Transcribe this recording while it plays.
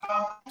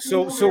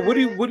So what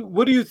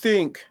do you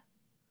think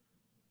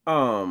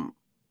in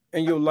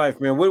your life,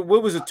 man? What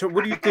was the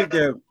what do you think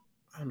that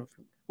I don't know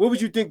what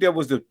would you think that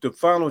was the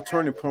final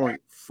turning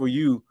point for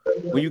you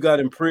when you got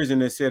in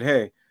prison and said,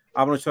 "Hey,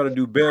 I want to try to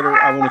do better.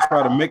 I want to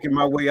try to make it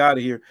my way out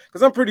of here."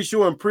 Because I'm pretty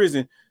sure in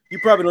prison you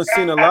probably don't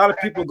seen a lot of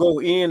people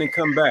go in and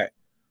come back.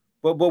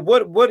 But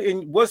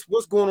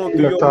what's going on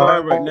through your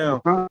mind right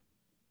now?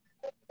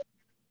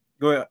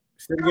 Go ahead.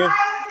 Say it again.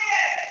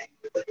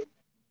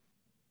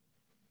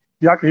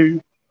 Yeah, I can hear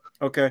you.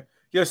 Okay.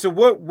 Yeah. So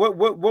what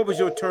was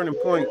your turning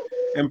point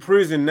in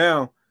prison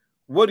now?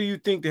 What do you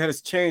think that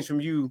has changed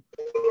from you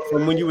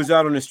from when you was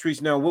out on the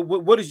streets now?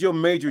 What is your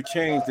major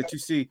change that you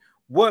see?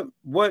 What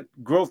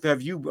growth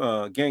have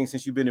you gained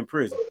since you've been in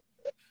prison?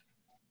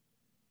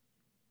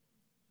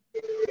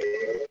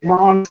 My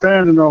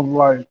understanding of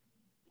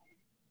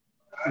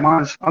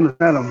my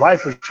understanding of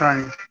life has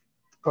changed.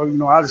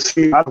 Because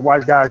I've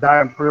watched guys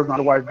die in prison,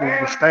 I've watched people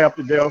get stabbed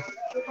to death,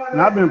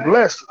 and I've been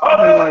blessed.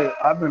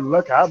 I've been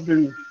lucky. I've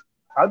been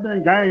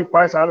gang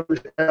fights. I've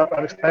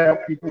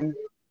stabbed people.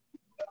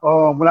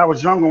 When I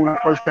was younger, when I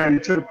first came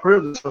into the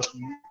prison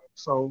system.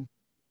 So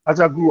as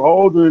I grew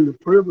older in the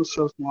prison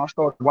system, I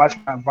started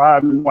watching my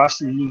environment. I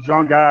see these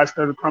young guys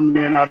that are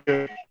coming in out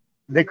there.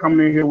 They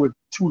coming in here with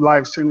 2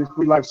 life sentences,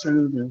 3 life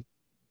sentences, and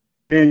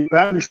then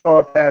family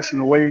start passing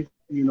away.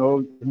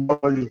 Your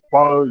mother, your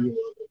father, your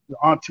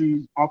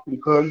aunties, uncle,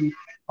 cousin,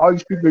 all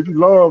these people that you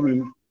love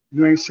and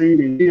you ain't seen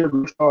in years,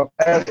 and they start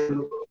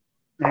passing.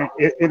 And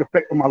it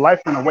affected my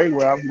life in a way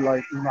where I was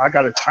like, I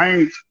got to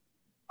change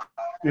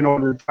in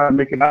order to try to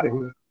make it out of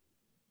here.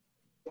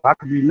 I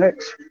could be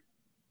next.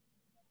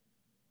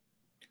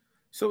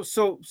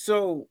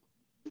 So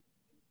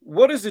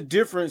what is the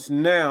difference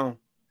now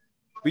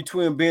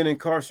between being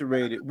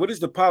incarcerated? What is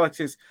the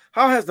politics?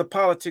 How has the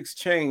politics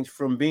changed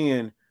from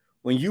being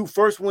when you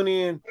first went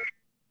in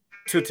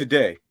to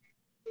today?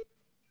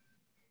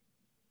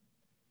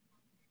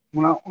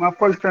 When I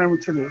first came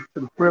into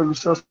the prison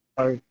system,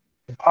 like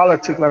the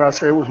politics, like I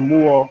said, was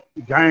more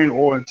gang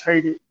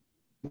orientated.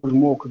 It was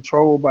more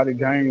controlled by the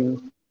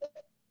gangs.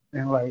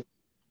 And like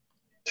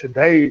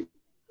today,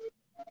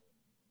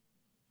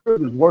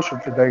 prison is worse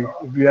today,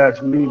 if you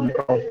ask me,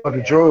 because of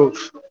the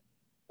drugs.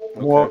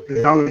 Okay. More the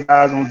younger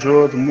guys on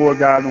drugs, the more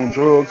guys on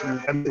drugs,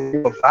 and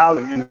they're more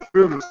violent in the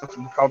prison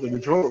system because of the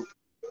drugs.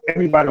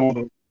 Everybody on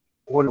the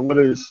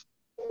whether it's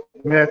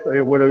meth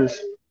or whether it's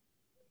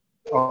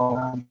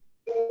um,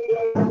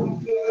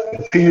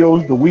 the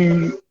pills, the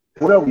weed,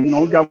 whatever.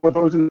 We got more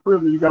drugs in the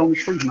prison than you got on the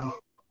street now.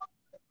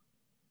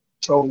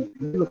 So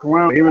you look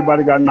around,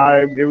 everybody got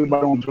knives,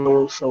 everybody on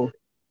drugs. So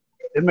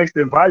it makes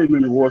the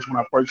environment worse when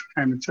I first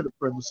came into the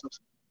prison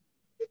system.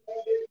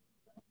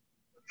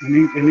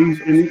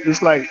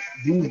 It's like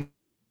these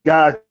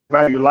guys don't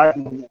value your life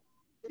no more.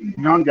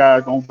 Young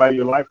guys don't value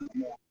your life no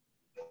more.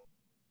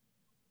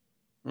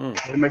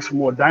 Mm. It makes it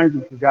more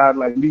dangerous for guys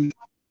like me,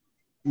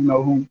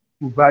 who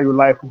value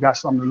life, who got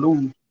something to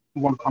lose,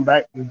 who want to come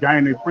back, to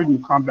gain their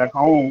freedom, come back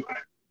home,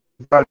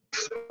 because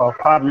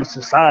poverty in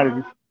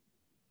society.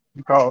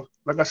 Because,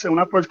 like I said, when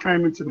I first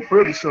came into the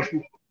prison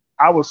system,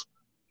 I was,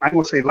 I ain't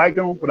gonna say like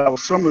them, but I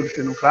was similar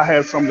to them because I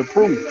had something to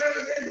prove.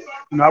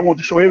 I want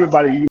to show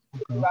everybody.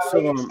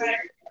 So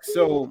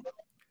so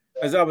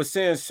as I was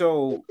saying,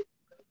 so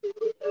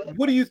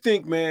what do you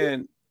think,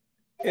 man,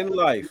 in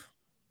life?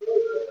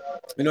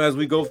 As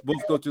we both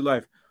go through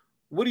life,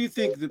 what do you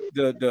think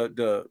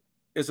the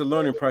it's a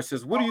learning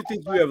process? What do you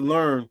think you have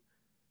learned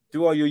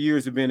through all your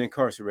years of being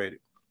incarcerated?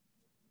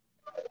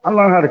 I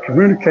learned how to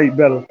communicate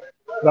better.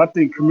 But I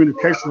think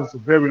communication is a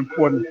very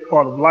important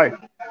part of life.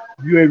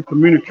 If you're able to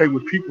communicate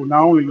with people,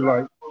 not only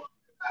like,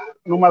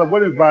 no matter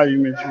what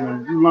environment you're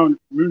in, you learn to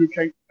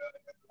communicate,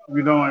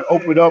 and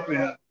open up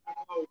and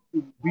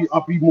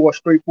be more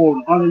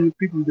straightforward. Honest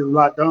people get a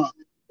lot done.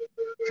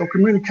 So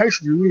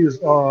communication to me is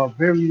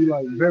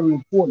very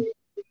important.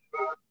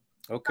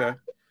 Okay.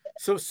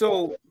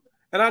 So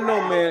and I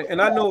know, man,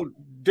 and I know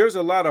there's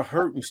a lot of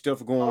hurt and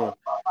stuff going on.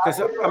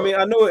 Because I mean,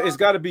 I know it's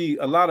gotta be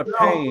a lot of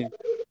pain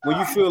when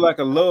you feel like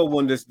a loved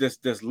one that's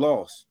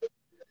lost,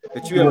 Yes.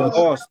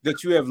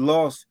 that you have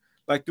lost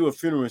like through a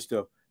funeral and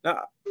stuff.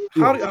 Now,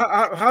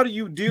 Yes. how do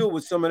you deal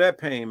with some of that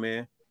pain,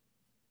 man?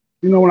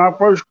 When I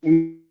first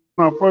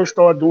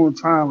started doing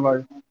time,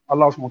 like I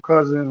lost my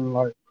cousin, and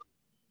like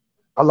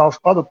I lost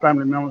other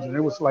family members, and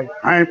it was like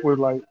painful.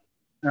 Like,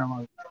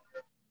 like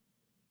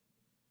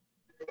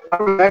I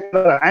really acted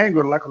out of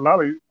anger, like a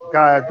lot of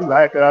guys do.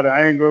 I acted out of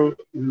anger.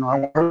 I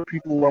want to hurt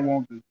people. I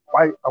want to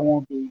fight. I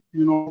want to,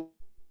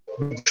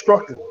 be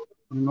destructive.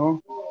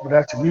 But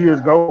as the years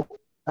go,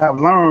 I've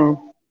learned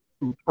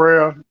through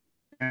prayer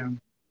and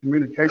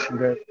communication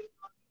that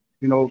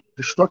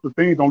destructive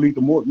things don't lead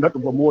to more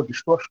nothing but more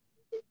destruction.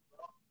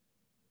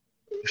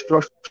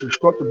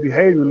 Destructive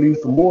behavior leads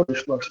to more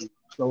destruction.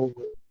 So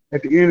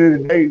at the end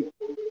of the day,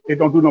 it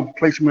don't do no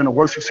place me in a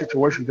worse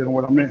situation than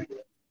what I'm in.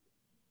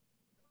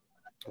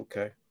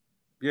 Okay.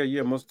 Yeah,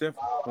 yeah, most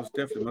definitely. Most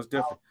definitely, most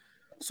definitely.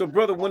 So,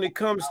 brother, when it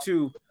comes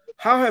to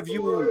how have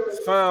you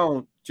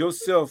found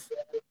yourself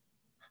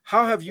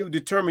how have you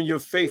determined your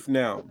faith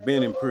now,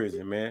 being in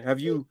prison, man?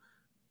 Do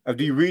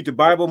you read the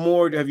Bible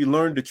more? Have you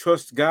learned to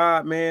trust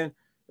God, man?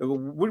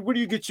 Where do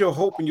you get your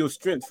hope and your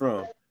strength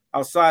from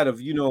outside of,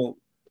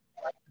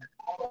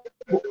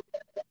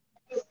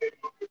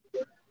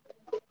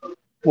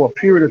 For a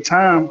period of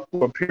time,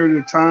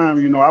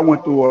 I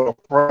went through a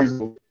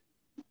phase of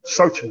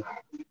searching.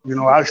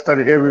 I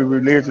studied every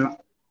religion.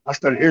 I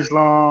studied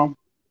Islam,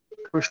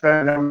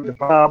 Christianity, I read the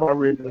Bible, I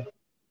read the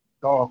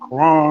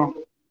Quran,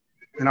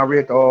 and I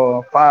read the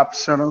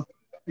 5%.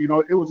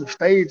 It was a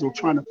stage of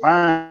trying to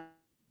find,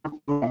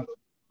 you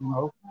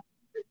know.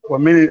 For a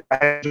minute, I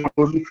had joined the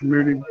Muslim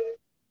community,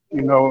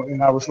 and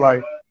I was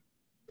like,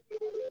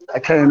 I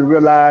came to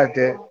realize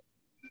that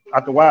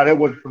after a while, that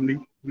wasn't for me.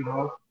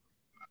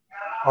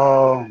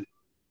 Um,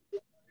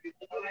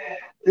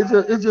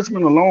 it's just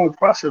been a long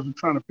process of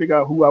trying to figure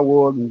out who I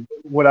was and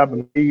what I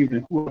believed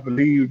and who I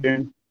believed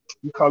in.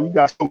 Because you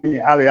got so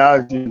many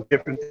ideologies and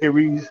different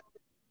theories,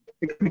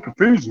 it can be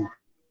confusing.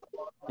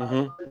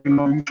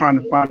 You're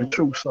trying to find the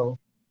truth. So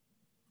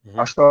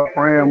I started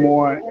praying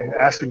more and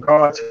asking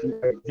God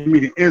to give me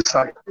the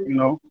insight.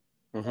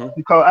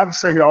 Because I can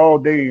sit here all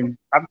day and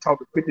I can talk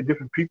to 50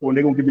 different people and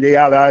they're gonna give me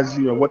their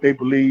ideology or what they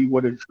believe,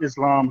 whether it's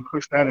Islam,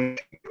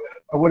 Christianity,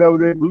 or whatever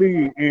they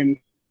believe, and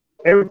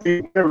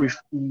everything varies.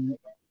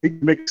 He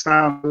can make it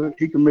sound good.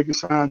 He can make it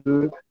sound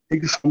good. He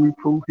can show me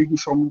proof. He can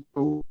show me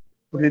proof.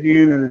 But at the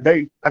end of the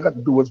day, I got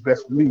to do what's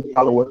best for me.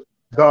 Follow what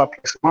God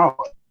placed in my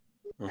heart.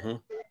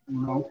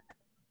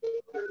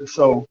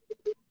 So,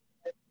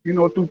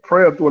 through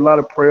prayer, through a lot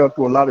of prayer,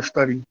 through a lot of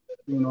study,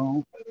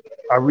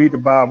 I read the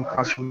Bible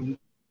constantly.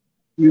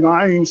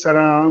 I ain't even sat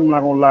down. I'm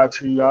not gonna lie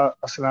to you. I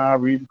sit down. I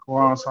read the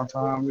Quran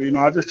sometimes.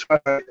 I just try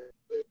to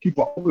keep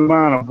an open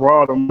mind, a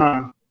broader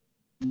mind.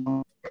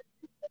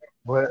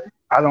 But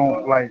I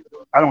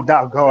don't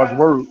doubt God's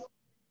word.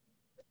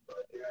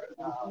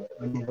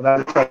 But I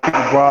just try to keep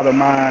a broader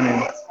mind,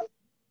 and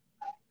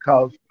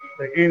because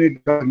the enemy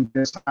doesn't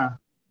get time.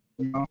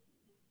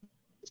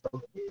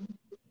 So,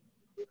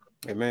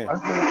 Amen.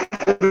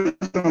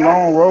 It's been a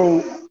long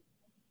road.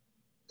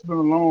 It's been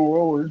a long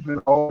road. It's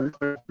been hard. It's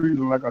been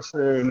freezing, like I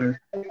said, and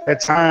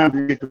at times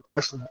you get the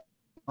question.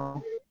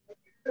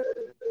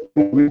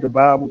 You read the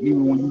Bible,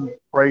 even when you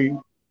pray.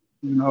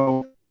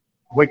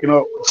 Waking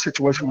up a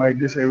situation like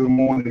this every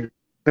morning,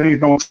 things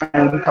don't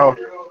change because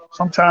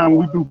sometimes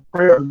we do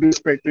prayer and we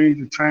expect things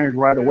to change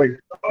right away.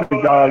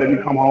 Please God, let me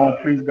come home.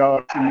 Please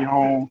God, send me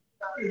home.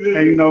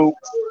 And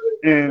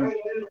and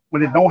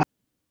when it don't.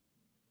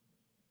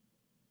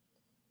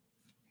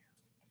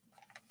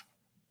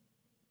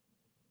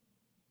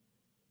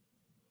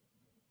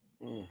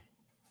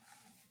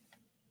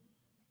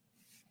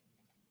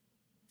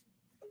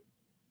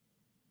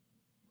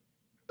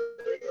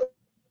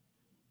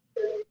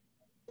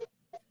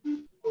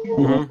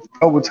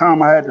 Over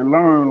time, I had to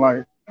learn,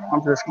 like,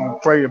 I'm just going to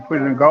pray and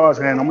put it in God's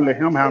hand. I'm going to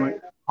let him handle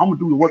it. I'm going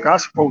to do the work I'm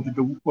supposed to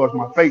do towards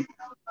my faith.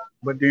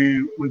 But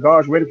then when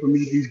God's ready for me,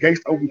 these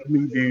gates open for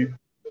me, then,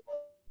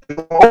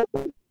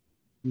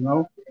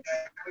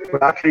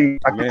 But I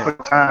can't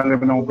put time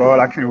living on God.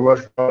 I can't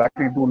rush God. I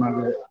can't do none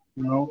of that.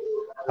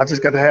 I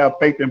just got to have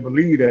faith and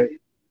believe that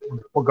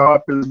for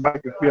God feels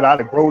back and feel I'd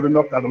have grown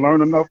enough, I'd have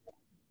learned enough,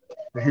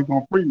 that he's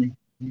going to free me.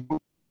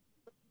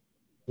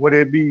 Would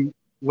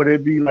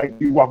it be like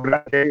you walking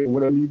out there, or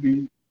whatever you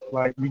be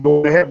like you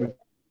go to heaven?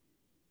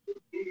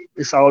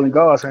 It's all in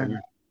God's hand.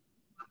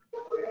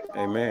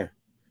 Amen.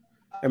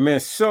 Amen.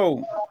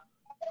 So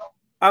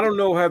I don't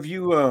know, have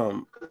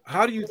you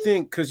how do you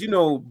think, because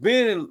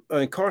being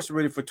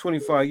incarcerated for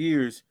 25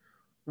 years,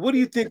 what do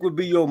you think would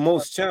be your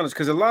most challenge?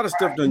 Because a lot of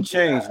stuff done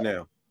changed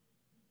now.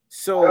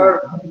 So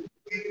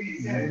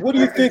what do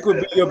you think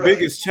would be your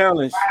biggest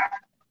challenge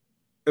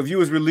if you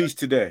was released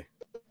today?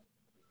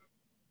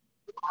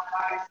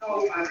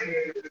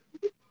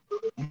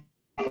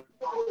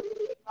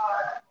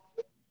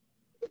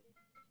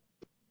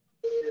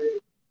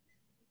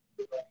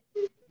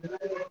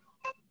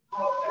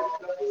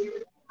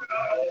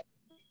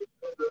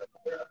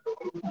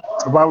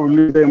 If I would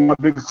live there, my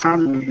biggest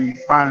challenge would be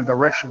finding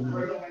direction.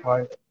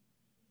 Like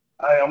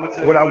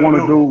what I want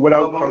to do.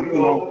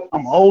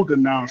 I'm older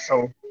now,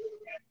 so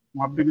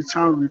my biggest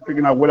challenge would be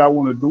figuring out what I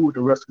want to do with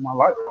the rest of my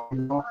life.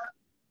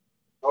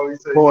 Or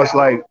it's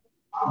like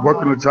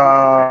working a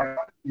job.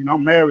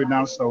 I'm married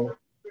now, so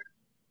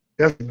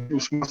that's a big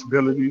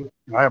responsibility.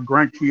 I have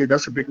grandkids.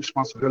 That's a big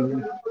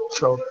responsibility.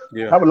 So I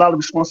have a lot of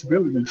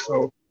responsibilities.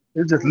 So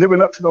it's just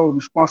living up to those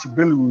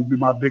responsibilities would be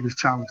my biggest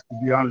challenge, to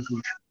be honest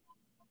with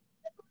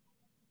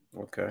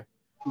you. Okay.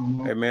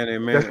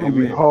 Amen. That's gonna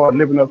be hard,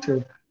 living up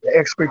to the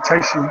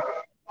expectation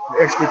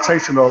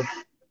of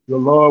your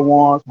loved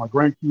ones, my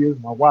grandkids,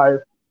 my wife,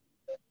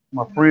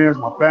 my friends,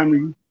 my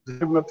family,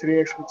 just living up to the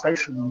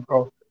expectation.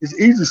 Because it's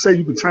easy to say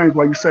you can change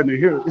while you're sitting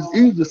here. It's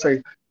easy to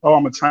say, oh,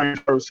 I'm a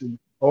changed person,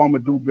 oh, I'm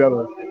gonna do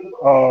better.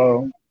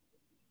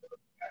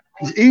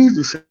 It's easy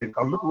to say,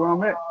 because look where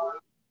I'm at.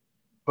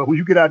 But when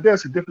you get out there,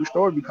 it's a different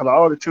story because of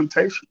all the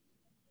temptation.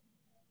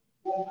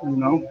 You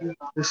know,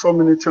 there's so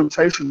many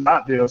temptations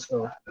out there.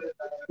 So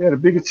yeah, the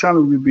biggest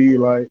challenge would be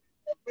like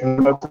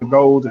living up to the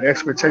goals and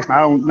expectations.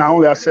 I don't not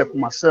only I set for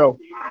myself,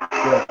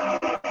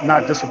 but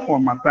not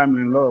disappoint my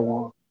family and loved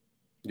ones.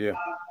 Yeah.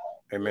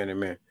 Amen.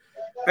 Amen.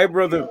 Hey,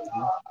 brother,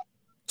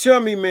 tell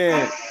me,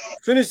 man,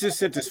 finish this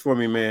sentence for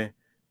me, man.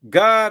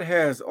 God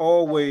has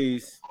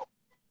always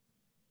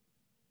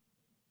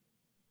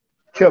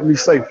Kept me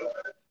safe.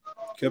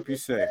 kept you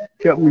safe.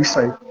 Kept me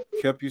safe.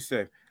 Kept you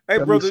safe. Hey,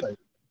 Kept me brother,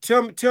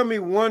 safe. tell me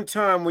one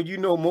time when you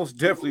know most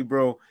definitely,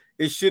 bro,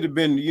 it should have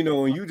been,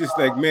 and you just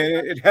like, man,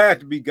 it had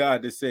to be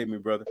God that saved me,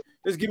 brother.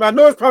 Just give me, I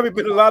know it's probably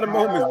been a lot of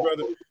moments,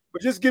 brother,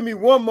 but just give me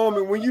one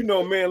moment when you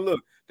know, man, look,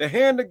 the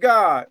hand of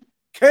God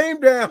came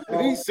down and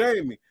he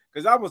saved me.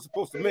 Because I was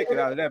supposed to make it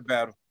out of that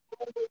battle.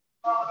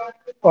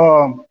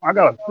 I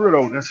got a few of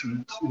those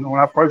incidents. You know,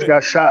 when I first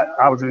got shot,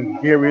 I was in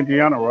Gary,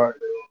 Indiana, right?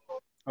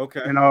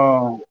 Okay. And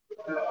I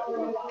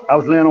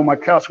was laying on my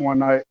couch one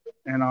night,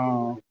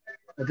 and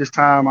at this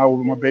time, I was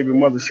with my baby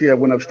mother. She had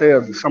went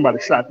upstairs, and somebody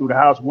shot through the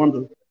house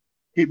window,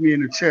 hit me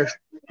in the chest,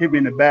 hit me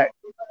in the back,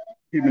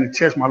 hit me in the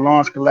chest. My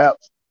lungs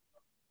collapsed,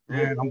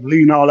 Mm, and I'm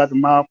bleeding all out the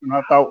mouth. And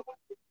I thought,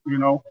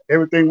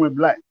 everything went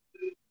black.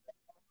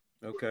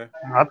 okay.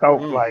 And I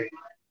thought Mm, like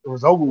it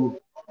was over with,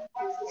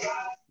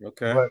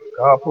 okay. but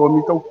God pulled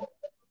me through.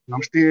 And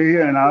I'm still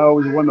here, and I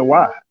always wonder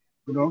why.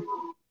 You know,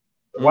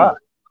 why? Mm,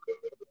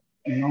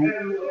 You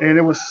know, and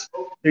it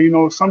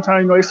was,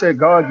 sometimes they said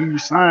God give you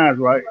signs,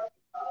 right?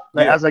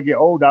 Like yeah. as I get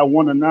older, I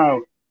wonder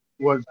now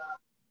was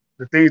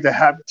the things that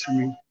happened to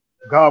me.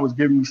 God was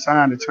giving me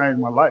signs to change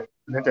my life.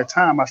 And at that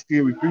time, I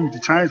still refused to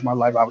change my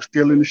life. I was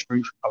still in the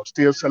streets. I was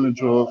still selling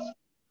drugs,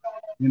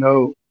 you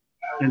know.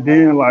 And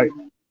then like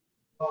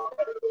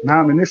now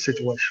I'm in this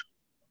situation.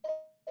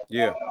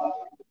 Yeah.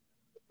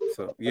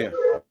 So yeah,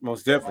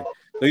 most definitely.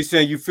 So you're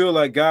saying you feel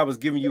like God was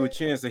giving you a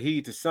chance to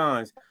heed the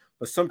signs,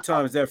 but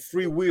sometimes that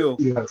free will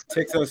Yes,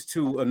 takes us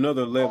to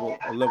another level,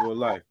 a level of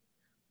life.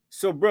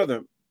 So,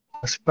 brother,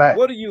 that's fact.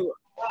 what are you?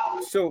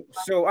 So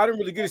I didn't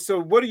really get it. So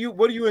what are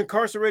you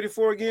incarcerated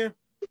for again?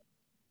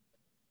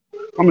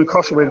 I'm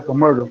incarcerated for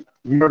murder,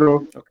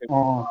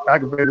 Okay,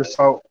 aggravated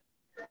assault,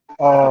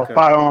 okay,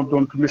 firearm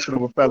during the commission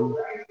of a felony.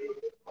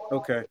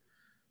 okay.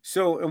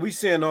 So and we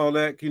saying all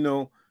that,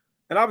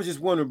 and I was just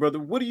wondering, brother,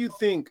 what do you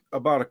think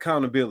about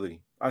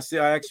accountability? I asked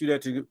you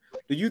that to.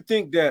 Do you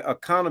think that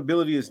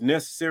accountability is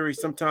necessary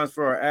sometimes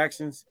for our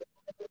actions,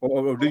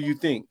 or do you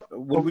think?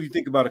 What do you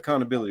think about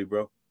accountability,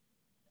 bro?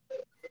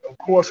 Of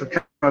course,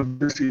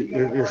 accountability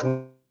is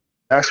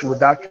actually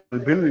without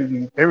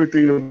accountability,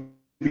 everything will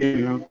be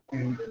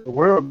in the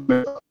world.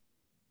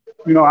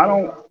 You know,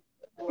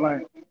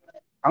 like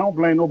I don't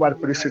blame nobody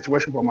for this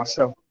situation but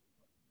myself.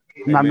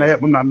 I'm not Amen.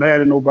 mad. I'm not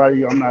mad at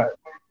nobody. I'm not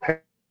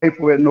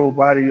hateful at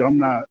nobody. I'm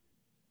not.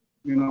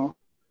 You know,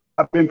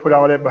 I've been put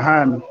all that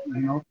behind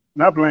me.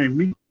 Not blame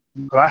me.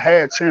 Because I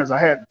had chance. I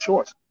had the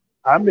choice.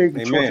 I made the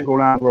choice to Amen. go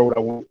down the road I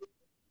want.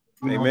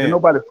 Did Amen.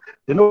 nobody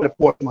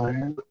force my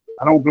hand.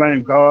 I don't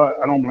blame God.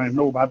 I don't blame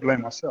nobody. I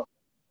blame myself.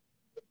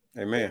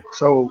 Amen.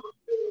 So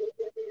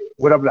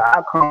whatever the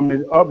outcome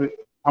is of it,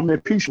 I'm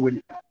at peace with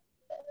it.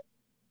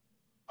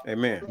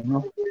 Amen. You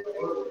know,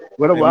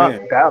 whatever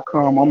Amen. the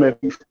outcome, I'm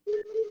at peace.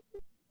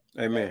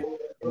 Amen.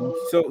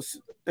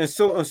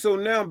 So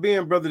now,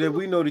 being brother, that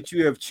we know that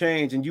you have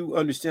changed and you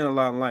understand a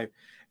lot in life.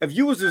 If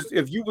you was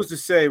to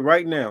say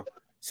right now,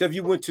 say if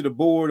you went to the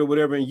board or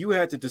whatever, and you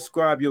had to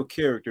describe your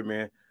character,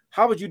 man,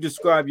 how would you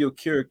describe your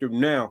character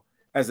now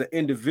as an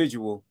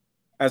individual,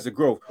 as a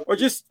growth, or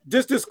just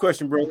this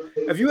question, bro?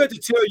 If you had to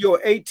tell your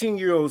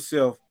 18-year-old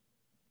self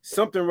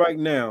something right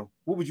now,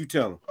 what would you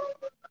tell him?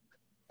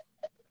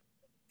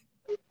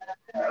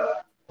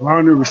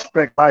 Learn to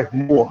respect life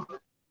more.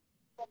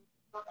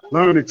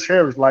 Learn to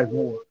cherish life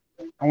more.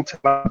 Don't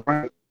take life for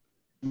granted.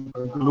 You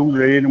can lose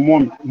it at any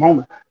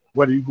moment,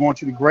 whether you're going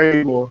to the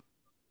grave or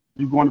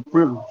you're going to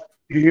prison.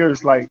 Here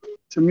it's like,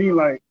 to me,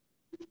 like,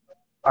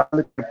 I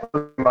look at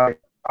it like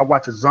I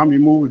watch a zombie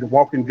movie, The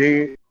Walking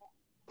Dead.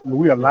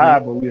 We're Hmm.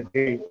 alive, but we're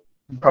dead.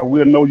 Because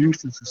we're no use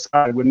to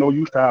society. We're no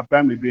use to our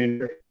family being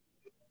there.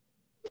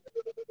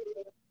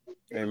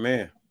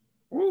 Amen.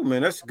 Oh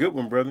man, that's a good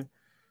one, brother.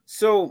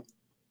 So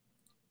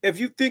if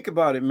you think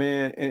about it,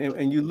 man,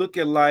 and you look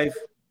at life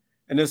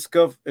and this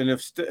stuff, and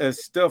as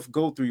stuff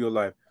go through your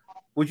life,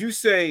 would you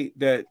say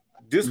that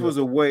this Yeah. was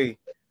a way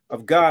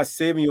of God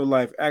saving your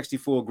life actually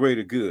for a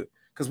greater good?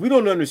 Because we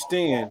don't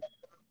understand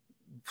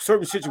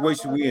certain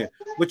situations we in.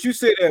 Would you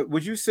say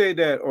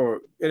that,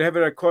 or have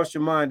it cross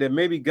your mind that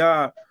maybe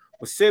God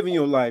was saving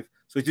your life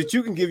so that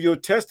you can give your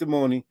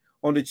testimony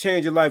on the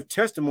change of life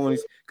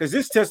testimonies? Because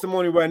this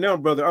testimony right now,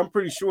 brother, I'm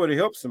pretty sure it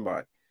helps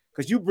somebody.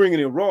 Because you bringing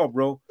it raw,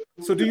 bro.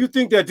 So do you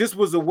think that this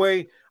was a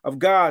way of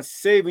God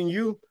saving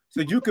you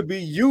so you could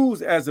be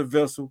used as a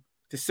vessel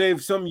to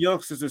save some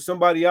youngsters or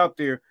somebody out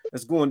there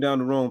that's going down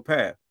the wrong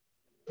path?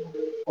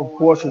 Of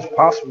course, it's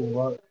possible,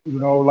 right?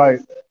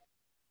 Like,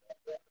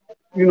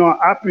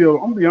 I feel,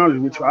 I'm gonna be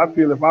honest with you, I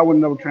feel if I would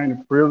never came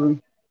to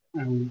prison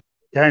and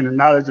gained the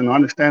knowledge and the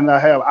understanding I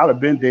have, I'd have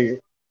been dead.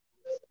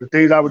 The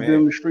things I was doing Man,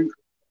 in the streets,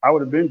 I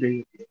would have been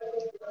dead,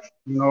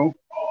 you know.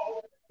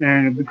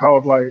 And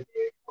because like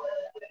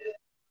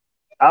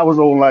I was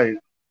on like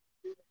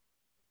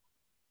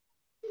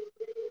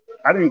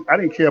I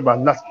didn't care about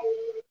nothing.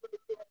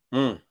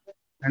 Mm.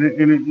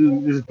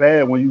 It's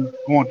bad when you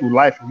going through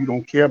life and you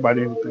don't care about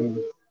anything.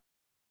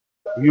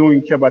 You don't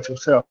even care about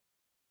yourself,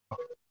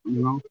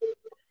 you know.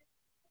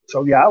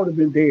 So yeah, I would have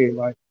been dead.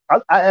 Like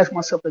I asked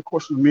myself that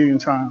question a million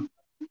times.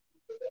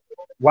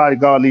 Why did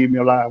God leave me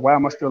alive? Why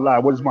am I still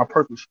alive? What is my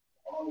purpose?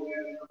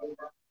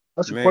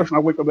 That's the Man, question I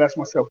wake up and ask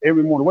myself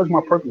every morning. What is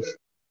my purpose?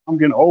 I'm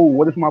getting old.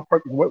 What is my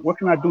purpose? What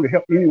can I do to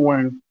help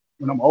anyone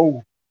when I'm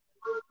old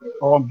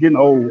or I'm getting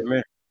old?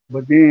 amen,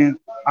 But then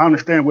I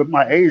understand with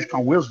my age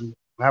come wisdom.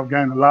 I've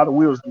gained a lot of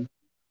wisdom.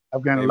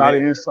 I've gained a lot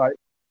amen, of insight,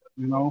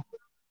 you know,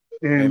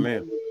 and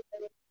amen.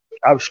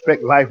 I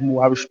respect life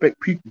more. I respect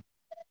people.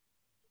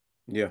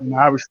 Yeah, You know,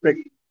 I respect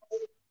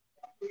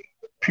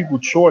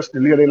people's choice to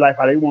live their life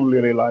how they want to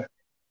live their life.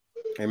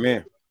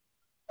 amen,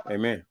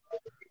 amen.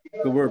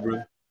 Good word,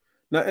 brother.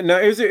 Now,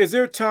 is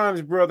there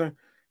times, brother,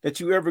 that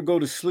you ever go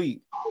to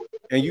sleep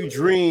and you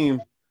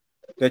dream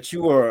that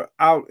you are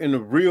out in the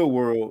real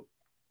world,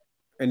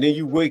 and then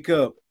you wake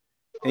up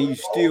and you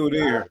still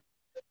there,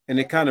 and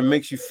it kind of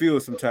makes you feel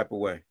some type of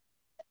way?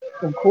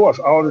 Of course,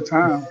 all the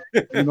time,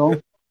 you know,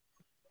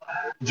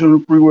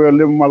 general free will,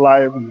 living my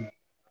life and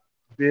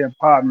being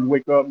part and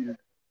wake up. And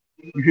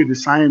you hear the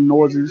same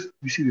noises.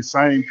 You see the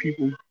same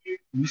people.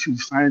 You see the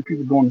same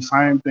people doing the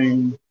same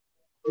thing.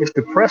 It's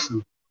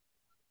depressing,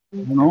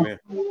 you know.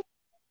 Amen.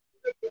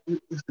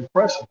 It's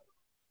depressing.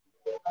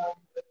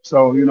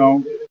 So, you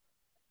know,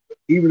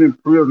 even in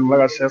prison, like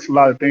I said, there's a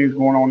lot of things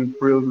going on in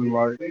prison.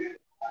 Like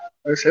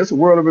it's a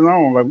world of its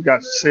own. Like we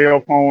got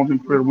cell phones in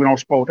prison we don't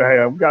supposed to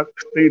have. We got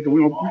things that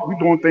we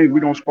doing things we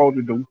don't supposed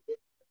to do.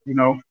 You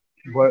know,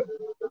 but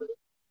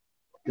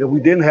if we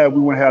didn't have, we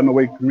wouldn't have no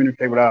way to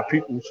communicate with our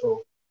people.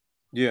 So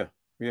Yeah,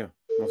 yeah,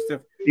 most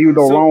definitely. even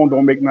though So, wrong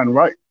don't make nothing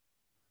right,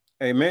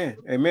 amen,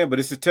 amen. But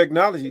it's the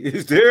technology.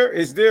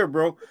 It's there,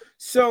 bro.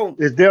 So,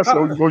 it's there, so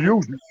how, you go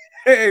use it.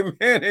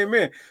 amen,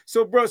 amen.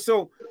 So, bro,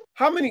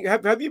 how many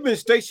have you been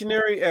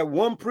stationary at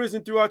one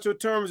prison throughout your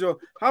terms, or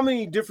how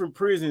many different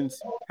prisons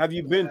have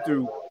you been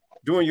through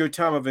during your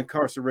time of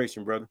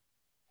incarceration, brother?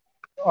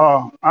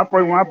 When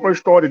I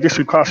first started this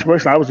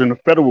incarceration, I was in a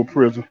federal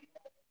prison,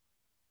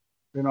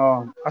 and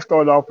I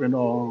started off in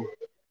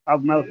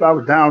matter of fact, I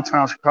was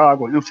downtown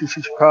Chicago,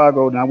 MCC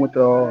Chicago, and I went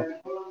to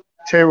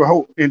Terre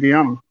Haute,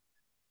 Indiana.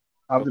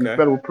 I was in the Okay,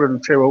 federal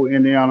prison, Terre Haute,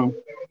 Indiana.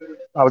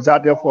 I was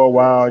out there for a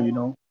while, you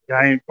know,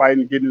 gang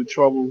fighting, getting in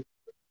trouble.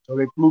 So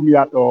they flew me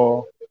out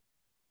to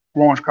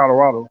Florence,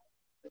 Colorado.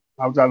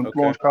 I was out in okay,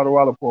 Florence,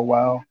 Colorado for a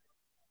while.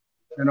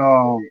 And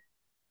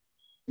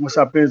once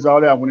I finished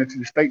all that, I went into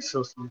the state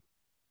system.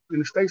 In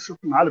the state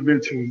system, I'd have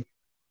been to,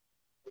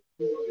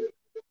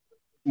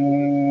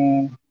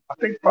 I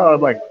think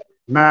probably like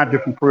 9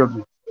 different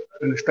prisons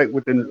in the state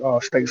within the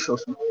state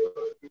system.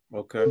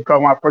 okay,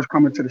 Because when I first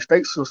come into the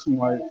state system,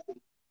 like,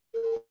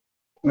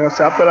 you know,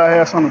 so I thought I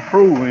had something to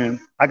prove, and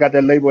I got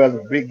that label as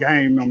a big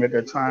game member at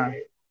that time.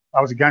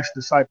 I was a gangster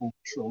disciple,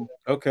 so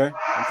okay.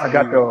 I'm I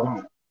got familiar with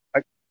them. the,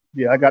 I,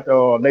 yeah, I got the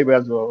label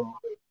as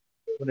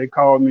what they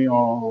call me,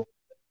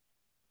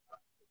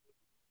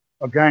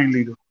 a gang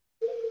leader.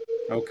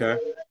 Okay,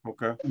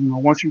 okay. You know,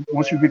 once you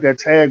get that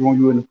tag on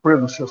you in the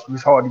prison system,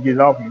 it's hard to get it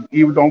off you.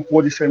 Even though I'm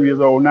 47 years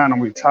old now, and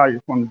I'm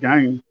retired from the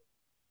game.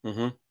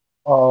 Mm-hmm.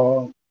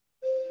 Uh,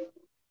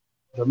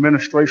 the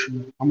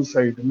administration, I'm gonna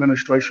say the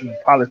administration and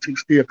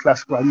politics still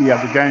classify me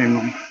as a gang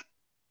member.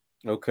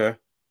 Okay,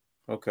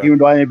 okay, Even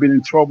though I ain't been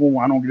in trouble,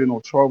 I don't get in no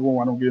trouble,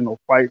 I don't get in no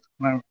fights,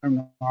 I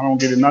don't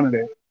get in none of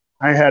that.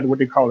 I ain't had what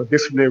they call a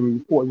disciplinary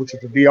report, which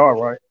is a DR,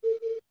 right?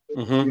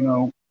 mm-hmm. You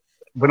know,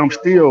 but I'm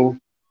still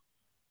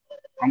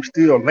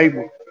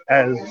labeled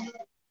as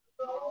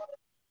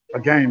a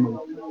gang member,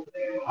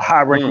 a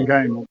high-ranking Mm,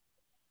 gang member.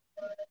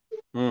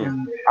 mm,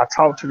 And I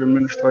talk to the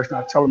administration.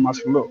 I tell them, I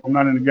said, look, I'm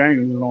not in the game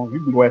any longer.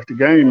 You can go ask the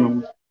game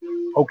members.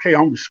 Okay,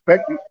 I'm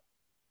respected.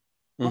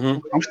 mm-hmm.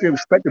 I'm still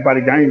respected by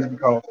the games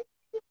because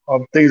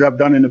of things I've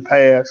done in the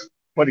past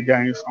for the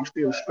games. I'm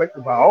still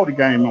respected by all the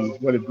game members,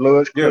 whether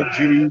Bloods, Yeah, Crips,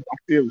 GD. I'm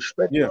still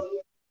respected yeah, yeah,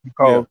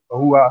 because of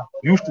who I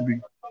used to be.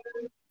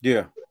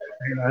 yeah,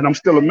 And I'm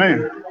still a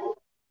man.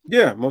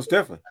 yeah. Most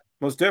definitely,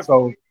 most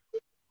definitely.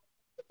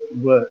 So,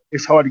 but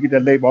it's hard to get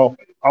that label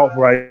off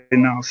right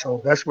now.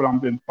 So that's what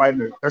I've been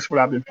fighting. That's what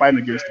I've been fighting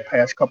against the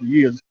past couple of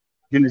years,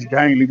 getting this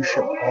gang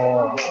leadership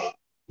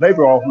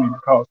labor off me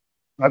because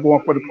when I go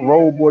on for the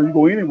parole board, you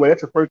go anywhere,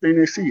 that's the first thing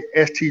they see,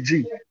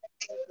 STG,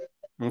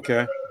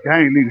 Okay.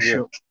 gang Yeah,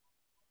 leadership.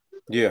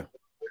 yeah,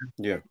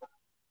 yeah.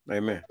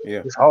 Amen.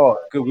 Yeah. It's hard.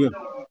 Good will.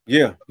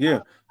 Yeah,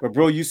 yeah. But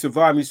bro, you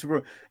survived. You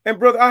survived. And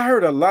brother, I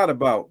heard a lot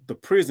about the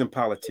prison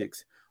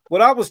politics.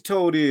 What I was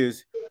told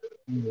is,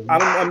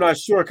 I'm not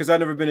sure because I've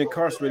never been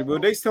incarcerated,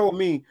 but they told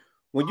me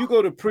when you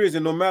go to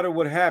prison, no matter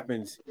what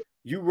happens,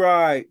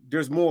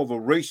 there's more of a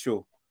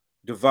racial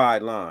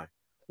divide line.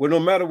 Where no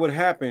matter what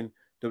happened,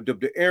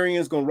 the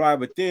Aryans gonna ride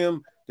with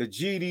them, the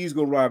GDs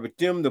gonna ride with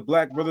them, the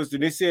black brothers.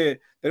 And they said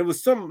that it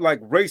was some like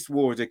race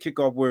wars that kick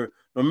off where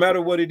no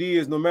matter what it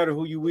is, no matter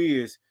who you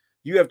is,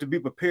 you have to be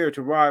prepared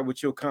to ride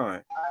with your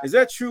kind. Is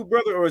that true,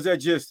 brother, or is that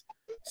just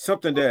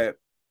something that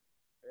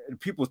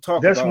people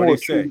talk That's about or they more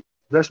say? true.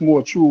 That's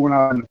more true when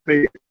I was in the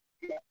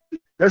Fed.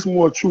 That's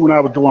more true when I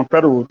was doing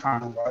federal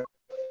time, right?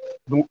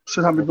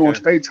 Since I've been doing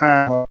state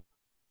time,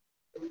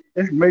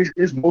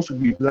 it's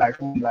mostly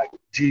black, like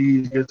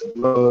G's against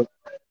the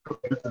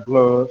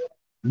blood,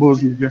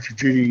 Muslims against the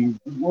G's,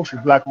 mostly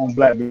black on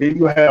black. But then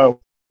you have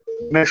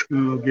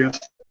Mexican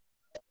against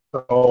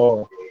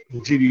the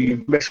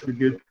GD, Mexican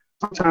against.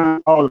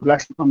 Sometimes all the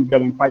blacks come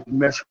together and fight the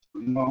Mexicans,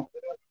 you know.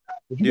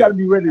 But you got to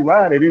be ready to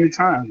ride at any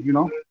time, you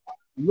know.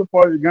 You're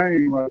part of the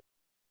game, like,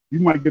 you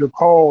might get a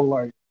call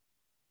like,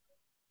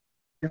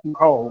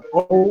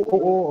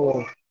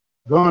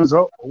 guns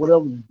up or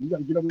whatever. You got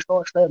to get up and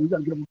start stabbing. You got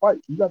to get up and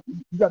fight. You got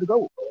to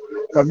go.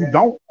 Because you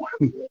don't,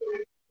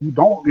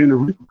 then the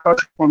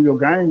repercussions from your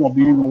game will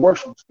be even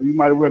worse. So you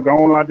might as well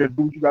go on out there,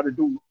 do what you got to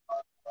do.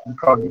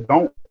 Because you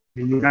don't,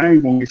 then your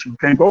game won't get you. You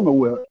can't go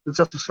nowhere. It's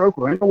just a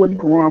circle. Ain't no way you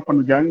can run from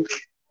the game.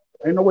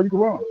 Ain't no way you can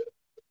run.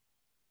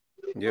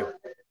 Yeah.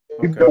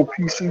 You go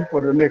PC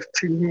for the next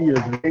 10 years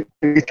and get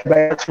you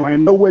back, so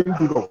ain't no way you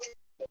can go.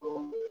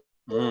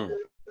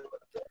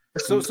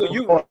 So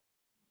you,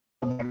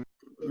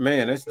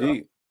 man, that's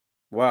deep.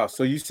 Wow.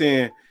 So you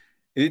saying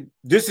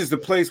this is the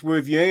place where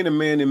if you ain't a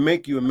man, they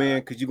make you a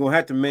man because you're gonna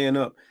have to man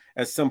up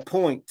at some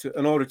point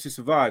in order to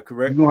survive.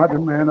 Correct? You're gonna have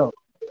to man up.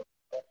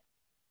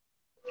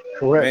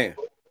 Correct.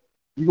 Man.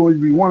 You're gonna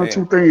be one or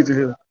two things in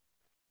here.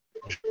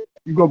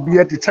 You're gonna be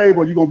at the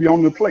table. You're gonna be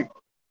on the plate.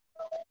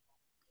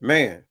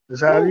 Man,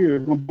 that's how it is. You're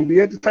gonna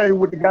be at the table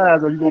with the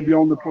guys, or you're gonna be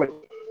on the plate.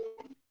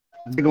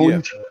 They're gonna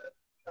eat you.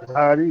 That's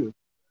how it is.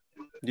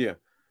 Yeah,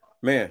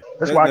 man.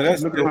 That's why I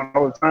keep looking around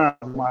all the time.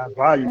 My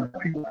volume,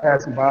 people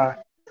passing by.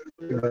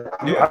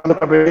 I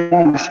look up at every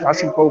moment. I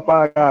see 4 or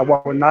 5 guys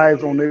walking with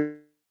knives on their.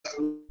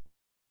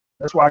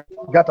 That's why I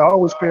got to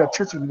always pay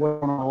attention to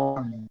what's going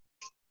on.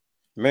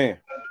 Man.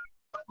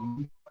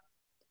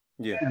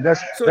 Yeah, and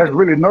that's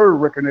really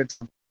nerve-wracking.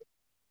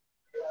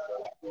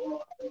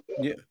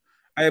 Yeah.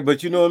 Hey,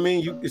 but you know what I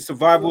mean? It's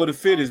survival of the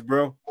fittest,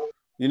 bro.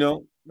 You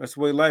know, that's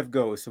the way life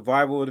goes. It's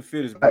survival of the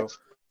fittest, bro.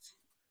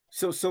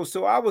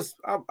 So I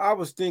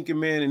was thinking,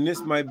 man, and this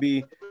might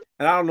be,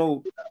 and I don't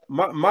know,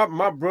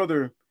 my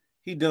brother,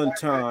 he done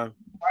time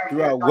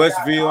throughout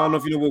Westville. I don't know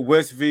if you know what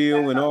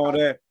Westville and all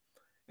that.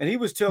 And he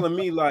was telling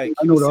me, like,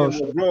 he was saying,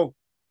 well, bro,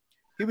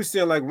 he was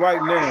saying, like,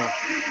 right now,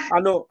 I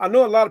know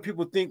a lot of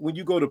people think when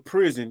you go to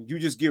prison, you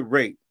just get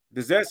raped.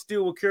 Does that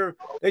still occur?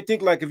 They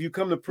think like if you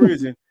come to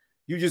prison,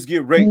 you just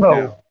get raped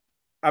now.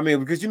 I mean,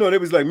 because you know, they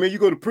was like, man, you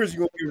go to prison,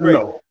 you're gonna get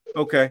raped.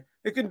 Okay.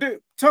 It can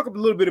talk a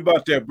little bit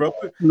about that, bro.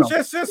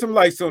 Shed some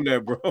lights on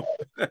that, bro.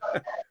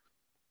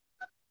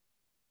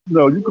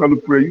 No, you come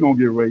to prison, you're gonna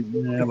get raped,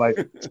 man. Like,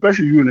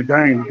 especially you in the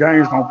gang. The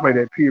gangs don't play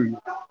that, period.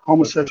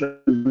 Homosexual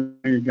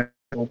gangs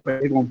don't play.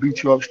 They're gonna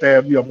beat you up,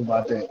 stab you up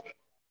about that.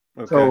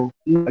 Okay. So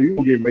you're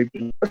gonna get raped.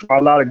 That's why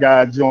a lot of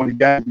guys join the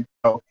gang.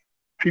 Because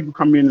people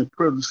come in the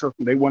prison system,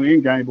 they want to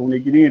in gang, but when they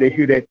get in, they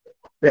hear that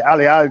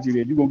ideology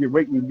that you're gonna get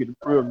raped when you get to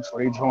prison. So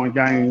they join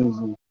gangs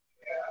and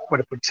for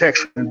the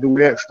protection and do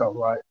that stuff,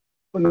 right?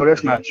 But no,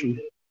 that's not true.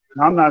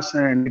 Now, I'm not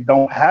saying it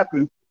don't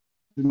happen.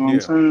 You know what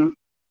I'm saying?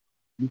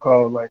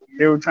 Because like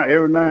every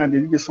now and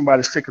then you get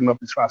somebody sick enough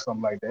to try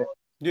something like that.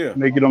 Yeah.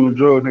 And they get on the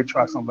drugs and they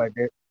try something like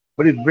that.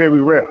 But it's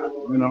very rare,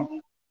 you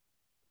know.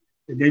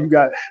 And then you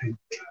got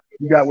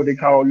what they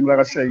call, like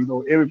I said,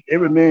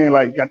 every man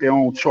like got their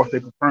own choice,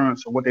 their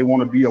preference, or what they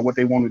want to be or what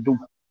they want to do.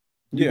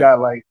 You got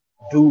like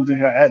dudes in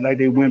here act like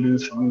they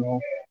women's, you know.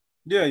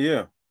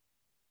 Yeah.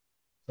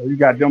 So you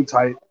got them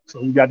type.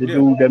 So you got the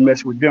dudes that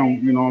mess with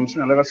them, you know what I'm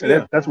saying? Like I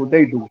said, that's what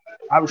they do.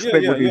 I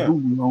respect what they do,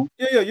 you know.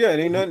 Yeah. It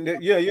ain't nothing.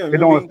 It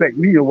don't affect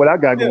me or what I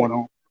got going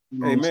on. You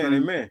know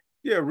amen.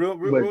 Yeah,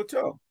 real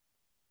talk.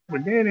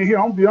 But then in here,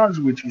 I'm gonna be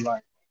honest with you,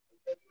 like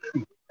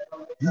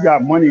you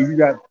got money, you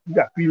got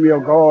female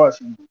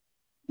guards, and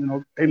you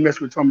know they mess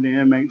with some of the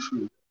inmates.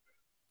 And,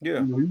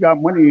 you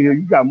got money in here,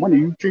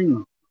 you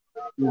king.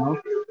 You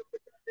know.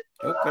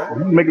 Okay.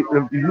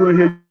 If you're in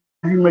here,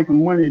 you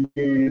making money,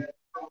 then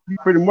you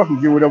pretty much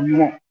can get whatever you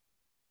want.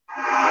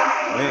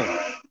 Man.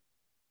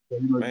 So,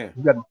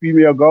 you got the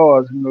female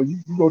guards. You know, you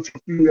go to the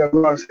female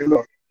guards and say,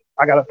 "Look,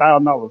 I got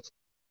 $1,000.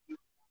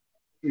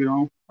 You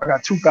know, I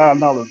got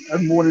 $2,000.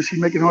 That's more than she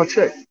making her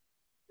check."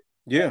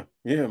 Yeah,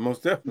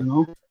 most definitely.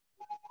 You know,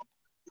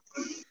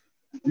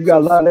 you got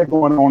a lot of that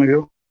going on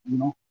here. You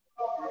know.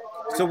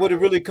 So what it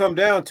really come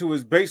down to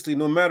is basically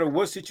no matter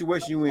what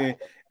situation you're in,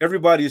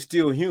 everybody is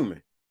still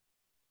human.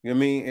 You know what I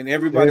mean? And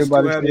everybody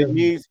still have their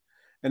needs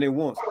and their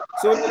wants.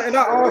 So, and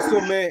I also,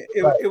 man,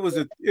 it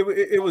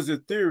was a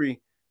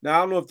theory. Now I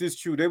don't know if this is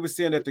true. They were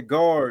saying that the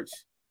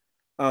guards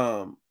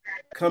come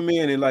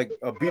in and like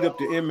beat up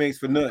the inmates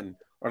for nothing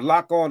or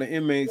lock all the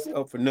inmates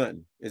up for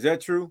nothing. Is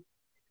that true?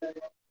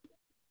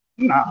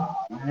 Nah,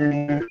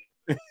 man.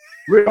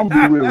 Don't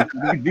be real with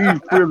you.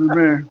 These prisons,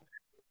 man.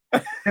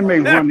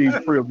 Inmates run these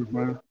prisons,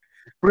 man.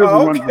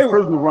 Oh, The okay.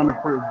 prisoners run the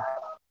prison.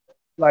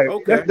 Like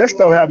Okay. that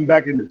stuff happened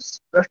back in this.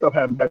 That stuff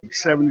happened back in the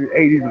 70s,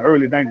 80s, and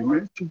early 90s. Man,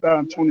 it's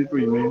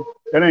 2023, man.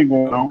 That ain't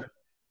going on. Okay.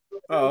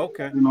 Oh,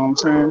 okay. You know what I'm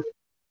saying?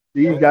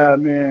 These Okay. guys,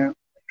 man,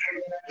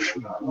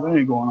 that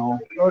ain't going on.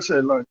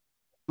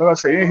 Like I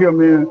said, in here,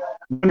 man,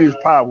 money is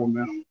power,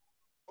 man.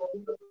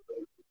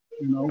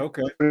 You know,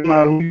 Okay. no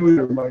matter who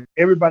you is, like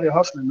everybody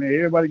hustling, man.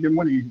 Everybody get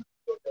money.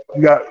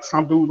 You got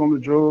some dudes on the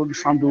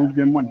drugs, some dudes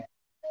getting money.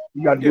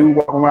 You got Yeah. dudes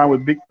walking around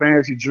with big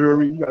fancy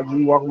jewelry. You got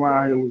dudes walking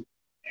around here with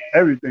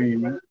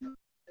everything, man.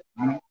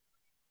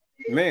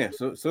 Man,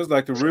 so it's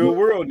like the real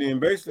world then,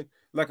 basically.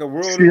 Like a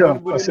world Yeah,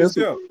 within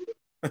itself.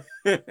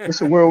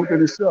 it's a world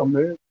within itself,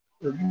 man.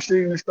 If you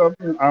seen this stuff,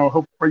 I don't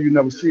hope pray you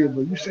never see it,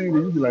 but you seen it,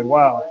 you be like,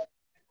 wow.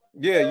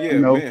 Yeah, You yeah,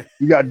 know, man.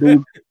 you got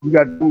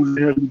dudes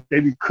here,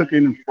 they be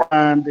cooking and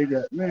frying. They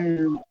got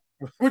man.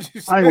 What you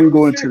I ain't say? gonna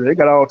go into that. They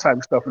got all type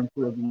of stuff in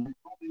prison.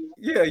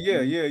 Yeah, yeah,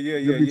 Man. yeah, yeah, You'll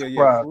yeah, be yeah, yeah,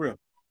 surprised. for real.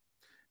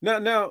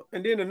 Now,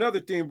 and then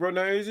another thing, bro.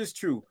 Now, is this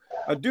true?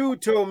 A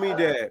dude told me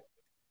that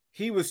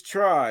he was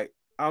tried.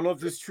 I don't know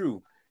if it's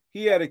true.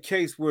 He had a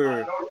case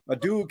where a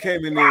dude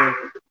came in there.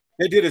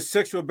 They did a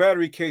sexual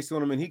battery case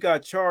on him, and he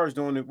got charged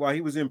on it while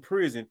he was in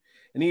prison,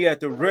 and he had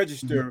to Mhm.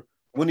 register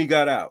when he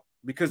got out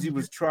because he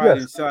was tried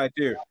Yes. inside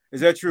there.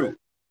 Is that true?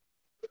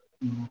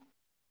 Mhm.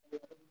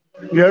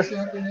 Yes.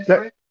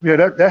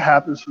 That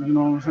happens. You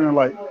know what I'm saying?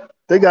 Like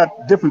they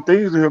got different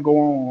things in here going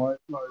on.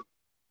 Right?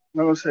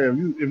 Like I said, if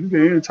you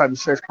get any type of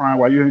sex crime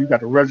while you're here, you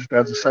got to register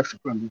as a sex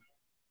offender.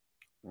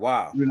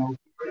 Wow. You know,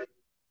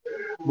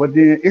 but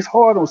then it's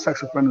hard on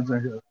sex offenders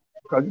in here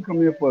because you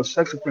come here for a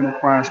sex offender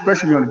crime,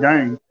 especially on the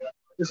gang,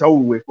 it's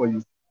over with for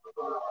you.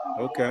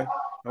 Okay.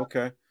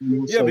 Okay. You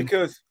know, Yeah, so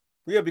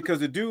because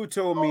the dude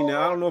told me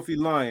now, I don't know if he's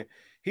lying.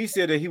 He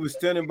said that he was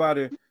standing by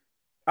the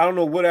I don't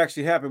know what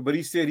actually happened, but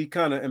he said he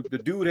kind of the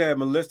dude had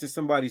molested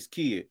somebody's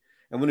kid.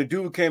 And when the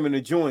dude came in the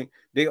joint,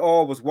 they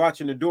all was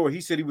watching the door. He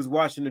said he was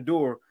watching the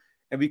door.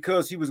 And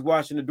because he was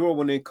watching the door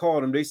when they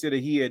called him, they said that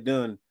he had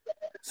done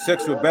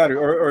sexual battery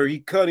or he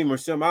cut him or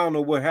something. I don't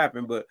know what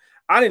happened, but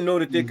I didn't know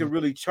that they could mhm.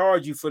 really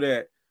charge you for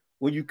that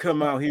when you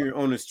come out here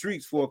on the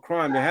streets for a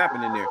crime that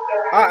happened in there.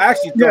 I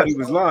actually thought Yes, he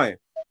was lying.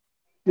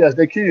 yes,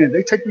 they can.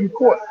 They take you to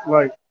court.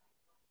 Like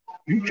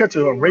you catch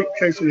a rape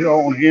case here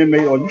on an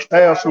inmate, or you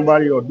stab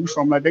somebody, or do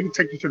something like they can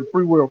take you to the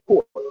free will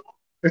court.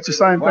 It's the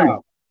same thing.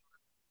 Wow.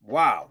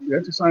 Wow. Yeah,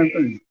 it's the same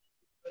thing.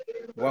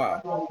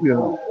 Wow. You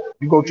know,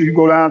 you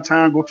go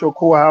downtown, go to a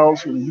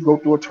courthouse, and you go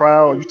through a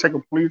trial, or you take a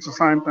plea. It's the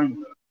same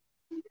thing.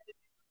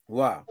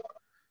 Wow.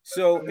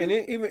 So, and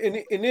then, even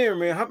in there,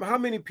 man, how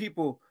many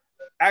people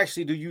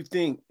actually do you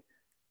think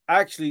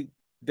actually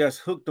that's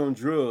hooked on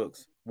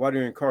drugs while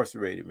they're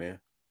incarcerated, man?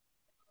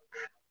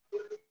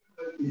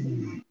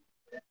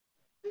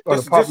 Or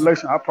the Just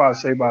population, I probably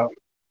say about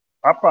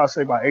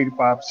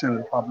 85% of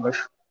the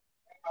population,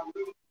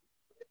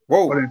 or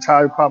whoa, the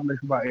entire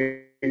population, about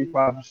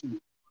 85%.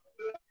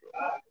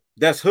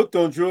 that's hooked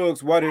on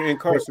drugs while they're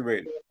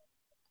incarcerated.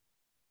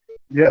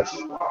 Yes,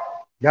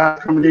 guys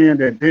coming in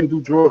that didn't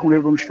do drugs when they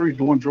were on the street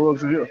doing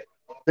drugs in here.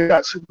 They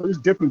got it's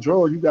different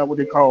drugs. You got what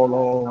they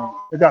call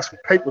they got some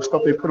paper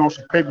stuff they put on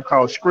some paper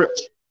called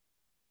scripts.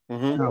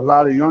 Mm-hmm. And a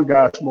lot of young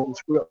guys smoking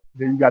scripts.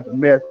 Then you got the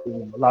meth,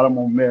 and a lot of them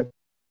on meth.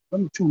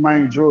 Them the two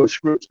main drugs,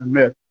 scripts and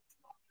meth.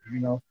 You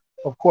know,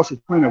 of course,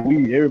 it's plenty of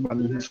weed.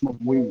 Everybody here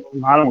smoking weed.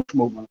 You know, I don't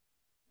smoke one.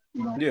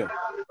 You know, Yeah.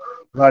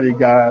 a lot of these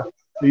guys,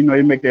 you know,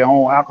 they make their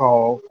own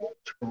alcohol.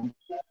 So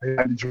they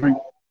like to drink.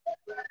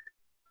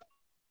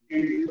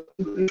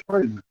 It's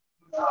crazy.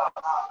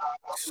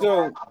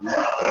 So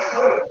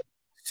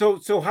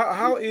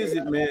how is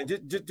it, man?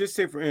 Just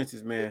say for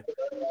instance, man,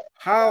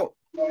 how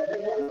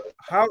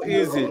how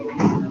is it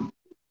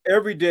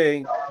every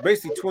day,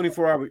 basically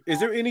 24 hours? Is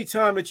there any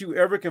time that you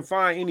ever can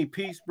find any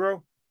peace,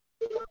 bro?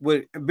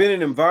 With being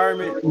in an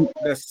environment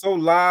that's so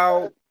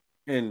loud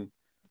and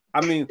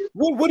I mean,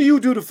 what do you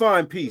do to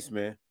find peace,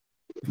 man?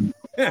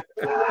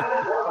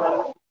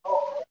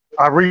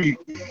 I read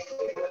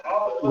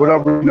what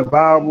I'm reading the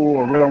Bible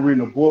or what I'm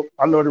reading a book.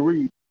 I love to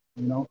read.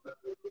 You know,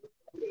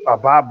 I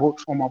buy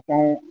books on my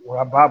phone, or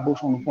I buy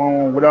books on the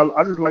phone.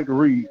 I just like to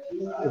read.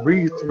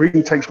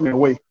 Reading takes me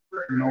away,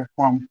 you know,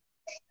 from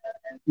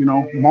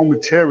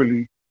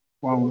momentarily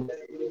from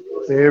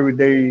the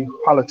everyday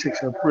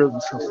politics of prison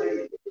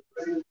system.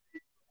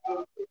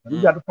 You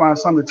got Mm, to find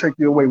something to take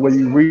you away, whether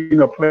you're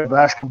reading or playing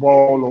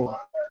basketball or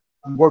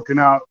working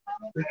out.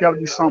 There's got to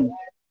be something.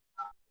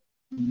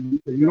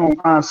 If you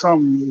don't find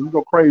something, you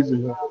go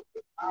crazy.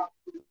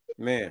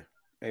 man,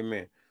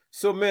 amen.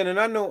 So, man, and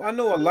I know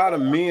a lot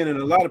of men and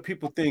a lot of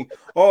people think,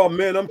 oh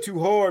man, I'm too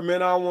hard,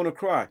 man. I don't want to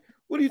cry.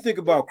 What do you think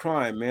about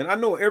crying, man? I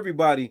know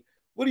everybody.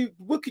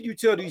 What can you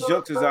tell these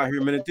youngsters out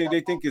here, man?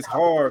 They think it's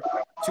hard,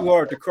 too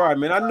hard to cry,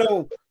 man. I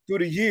know through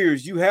the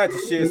years you had to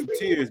shed some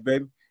tears,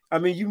 baby. I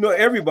mean, you know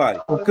everybody,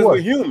 Of because we're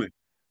course. human.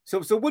 So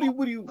what do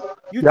you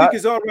Yeah, think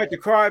it's all right to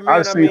cry,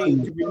 I've man? I seen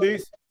mean, some, to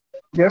release.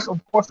 yes, of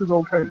course it's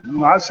okay. You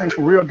know, I've seen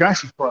some real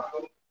gangsters cry.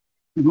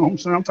 You know what I'm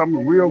saying? I'm talking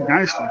about real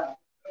gangsters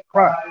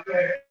cry.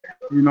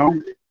 You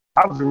know,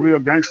 I was a real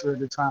gangster at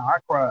the time. I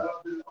cried.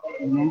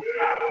 You know,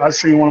 I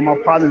seen one of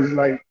my partners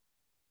like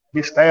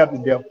get stabbed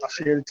to death. I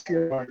shed a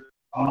tear. Like,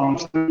 you know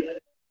what I'm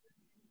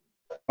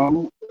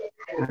saying?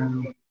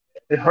 And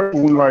it hurt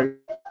when like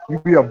you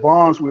build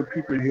bonds with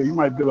people here. You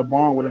might build a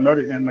bond with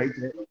another inmate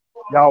that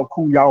y'all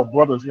cool, y'all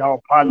brothers,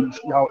 y'all partners,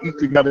 y'all eat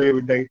together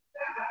every day,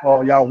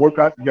 or y'all work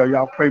out together,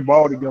 y'all play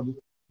ball together,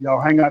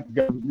 y'all hang out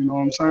together. You know what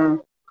I'm saying?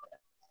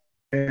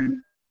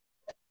 And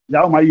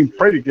y'all might even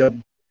pray together.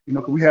 You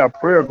know, 'cause we have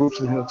prayer groups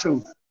in here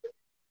too.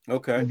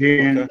 Okay. And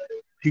then Okay.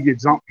 he get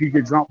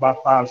jumped by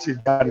 5, 6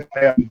 guys,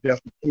 stabbed to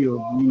death and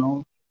killed. You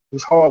know,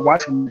 it's hard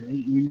watching that.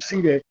 When you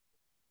see that,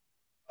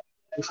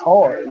 it's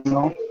hard. You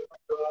know,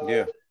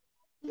 Yeah.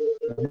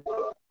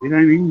 it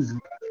ain't easy.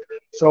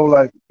 So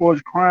like, for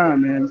his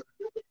crime, man,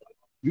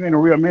 you ain't a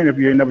real man if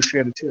you ain't never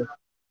shed a tear.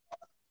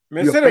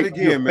 Man, say that You're a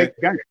again, man. fake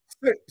gangster.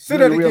 Say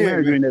You ain't that a real again, man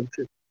if you man. ain't never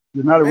tear.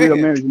 You're not a real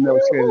Man. man if you never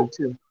shed a Woo.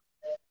 tear.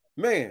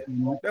 Man,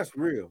 You know, that's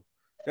real.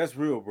 That's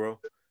real, bro.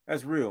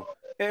 That's real.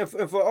 And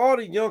for all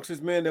the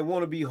youngsters, man, that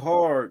want to be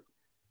hard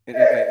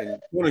and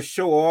want to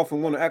show off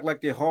and want to act like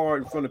they're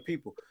hard in front of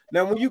people.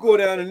 Now, when you go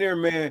down in there,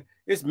 man,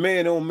 it's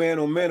man on man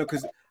on man.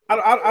 Because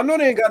I know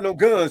they ain't got no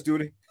guns, do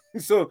they?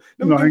 So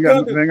them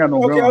guns. they ain't got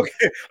no Okay, gun.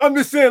 okay. I'm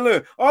just saying,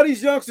 look, all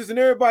these youngsters and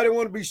everybody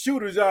want to be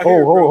shooters out Oh,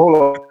 here, bro.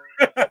 hold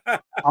on.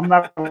 I'm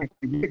not gonna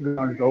get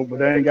guns though, but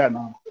they ain't got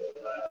none.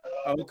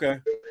 Okay,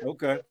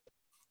 okay.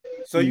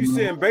 So you You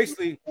saying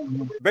basically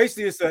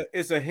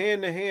it's a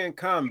hand-to-hand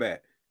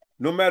combat.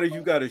 No matter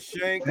you got a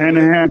shank or hand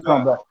to whatever you hand got,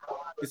 combat.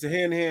 it's a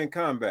hand-to-hand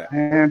combat.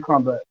 Hand to hand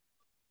combat.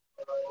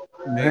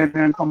 Man. Hand to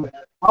hand combat.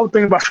 I was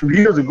thinking about some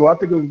years ago. I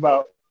think it was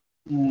about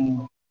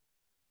um,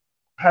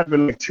 had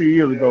been like 2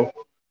 years ago.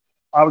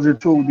 I was in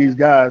tour with these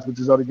guys with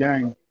this other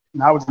gang,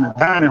 and I was in the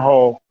dining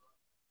hall.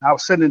 I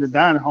was sitting in the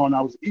dining hall and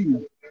I was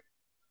eating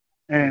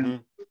and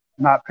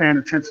Mm-hmm. not paying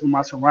attention to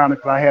my surroundings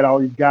because I had all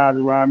these guys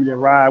around me that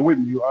ride with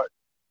me. Right?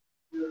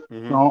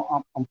 Mm-hmm.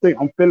 So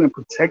I'm feeling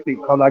protected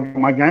because I got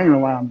my gang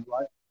around me,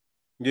 right?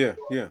 Yeah,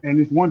 yeah. And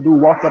this one dude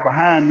walked up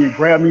behind me and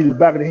grabbed me in the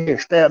back of the head,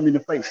 stabbed me in the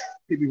face,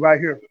 hit me right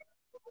here.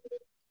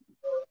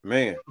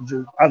 Man.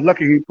 I was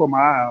lucky he put my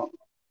eye out.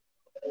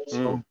 Mm.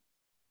 So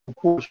of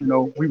course,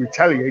 we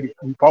retaliated,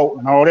 we fought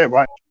and all that,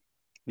 right?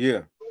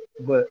 Yeah.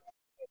 But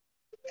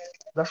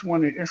that's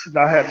one of the instances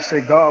I had to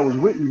say God was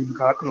with me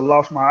because I could have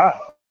lost my eye.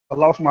 I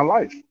lost my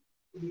life.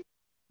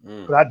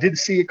 Mm. But I didn't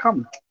see it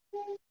coming.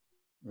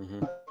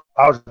 Mm-hmm.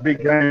 I was a big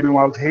game and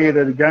I was head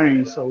of the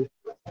game, so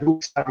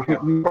dudes had to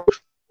hit me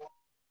first.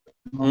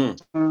 You know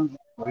Mm. what I'm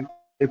saying?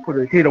 They put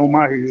a hit on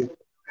my head.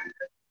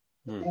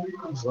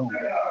 Mm. So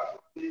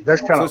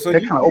that's kind So of so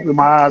that you kind of opened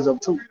my eyes up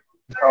too.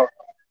 Because,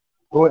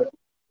 go ahead.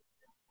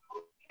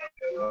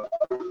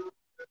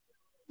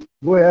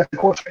 Go ahead, ask the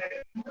question.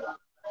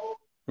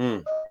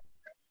 mm.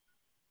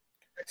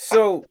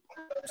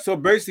 So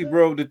basically,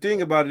 bro, the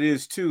thing about it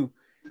is too,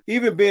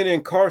 even being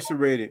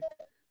incarcerated,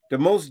 the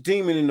most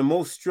demon and the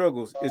most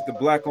struggles is the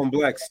black on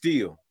black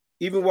still,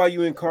 even while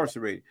you're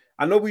incarcerated.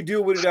 I know we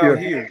deal with it out Still,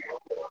 here,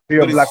 still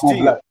but it's black on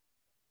still, black.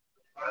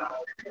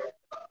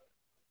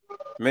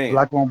 man.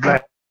 Black on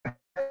black.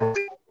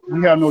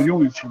 We have no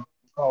unity.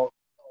 Uh,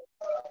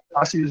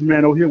 I see this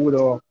man over here with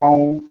a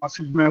phone. I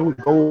see this man with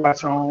a gold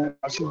watch on.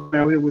 I see this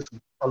man over here with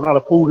a lot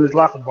of food in his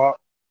locker box.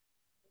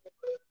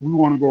 We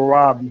want to go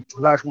rob him. The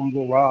blacks want to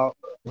go rob.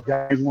 The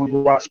guys want to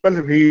go rob. Especially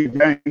if he's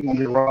gang want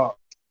to get robbed.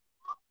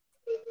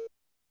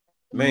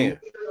 You know? Man.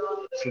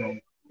 So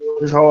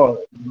it's hard.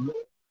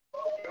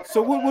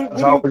 So It's what do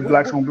you always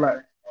blacks on black.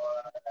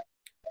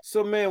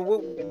 so man,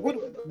 what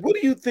do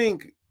you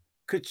think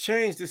could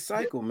change the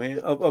cycle, man?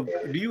 Of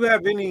do you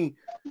have any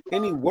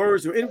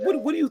words or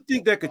what do you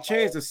think that could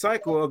change the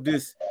cycle of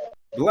this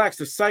blacks,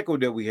 the cycle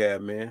that we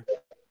have, man?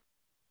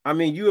 I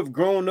mean, you have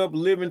grown up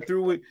living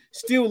through it,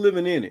 still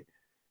living in it.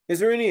 Is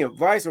there any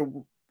advice or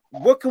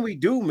what can we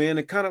do, man,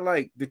 to kind of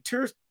like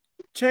deter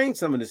change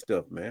some of this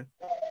stuff, man?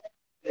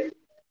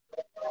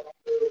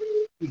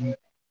 I'm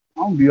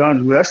gonna be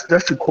honest with you.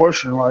 That's the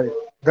question. Like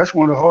that's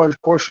one of the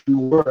hardest questions in the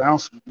world to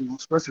answer.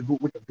 Especially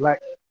with the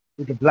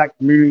black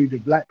community, the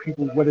black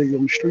people, whether you're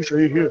in the streets or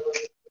in here.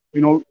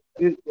 You know,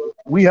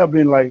 we have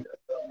been like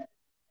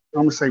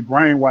I'm gonna say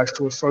brainwashed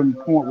to a certain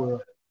point where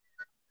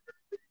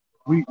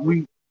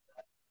we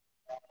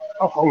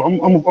oh,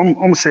 hold on, I'm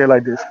gonna say it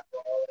like this.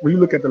 When you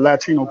look at the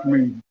Latino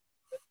community,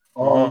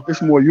 Mm-hmm.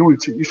 it's more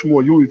unity. It's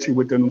more unity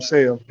within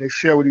themselves. They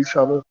share with each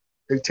other.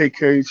 They take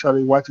care of each other.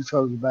 They watch each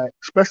other's back,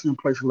 especially in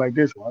places like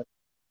this, right?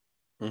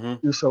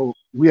 Mm-hmm. And so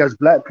we as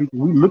black people,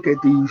 we look at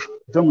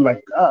them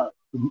like, the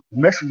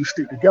Mexicans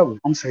stick together.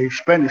 I'm saying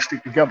Spanish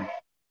stick together.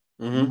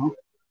 You Mm-hmm. know,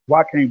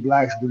 why can't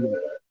blacks do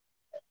that?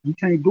 You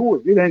can't do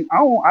it. It ain't. I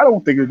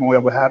don't think it's gonna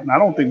ever happen. I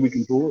don't think we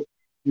can do it.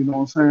 You know what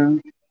I'm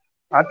saying?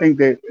 I think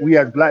that we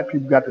as black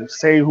people got to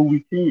save who we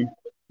can.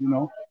 You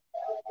know,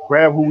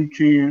 grab who we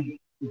can,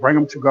 bring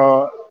them to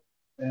God,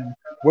 and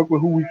work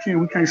with who we can.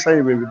 We can't save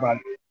everybody.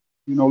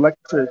 You know, like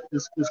I said,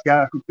 this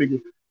guy who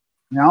figured,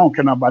 man, I don't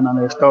care nothing about none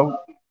of that stuff.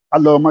 I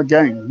love my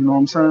game. You know what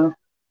I'm saying?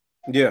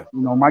 Yeah.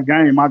 You know, my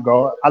game, my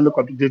God. I look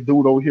up to this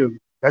dude over here.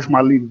 That's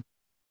my leader.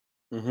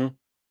 Mm-hmm.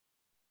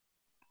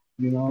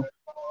 You know,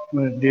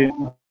 when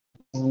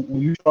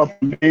you start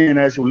being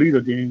as your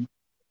leader, then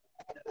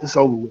it's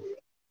over with.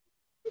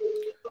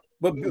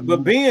 You But know?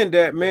 being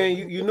that, man,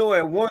 you know,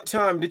 at one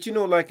time, did you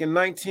know, like in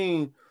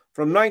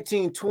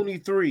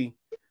 1923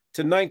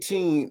 to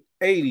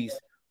 1980s,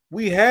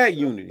 we had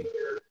unity.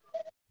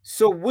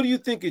 So what do you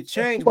think it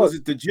changed? But Was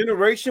it the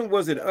generation?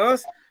 Was it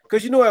us?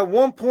 Because you know, at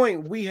one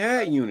point we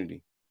had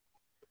unity.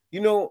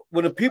 You know,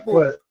 when the people,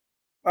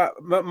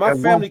 but my at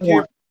one family came.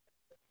 point,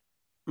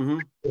 Mm-hmm.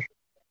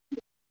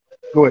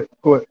 go ahead.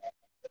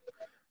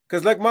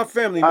 Because like my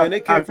family, man, they I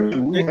came agree.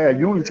 from. We had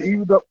unity,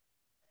 even though.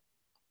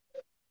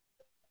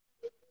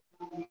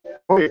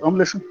 Okay, I'm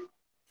listening.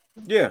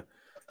 Yeah.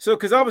 So,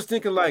 because I was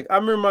thinking, like, I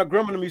remember my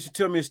grandmother used to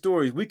tell me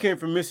stories. We came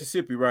from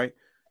Mississippi, right?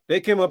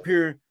 They came up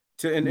here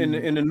to in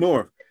the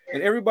north,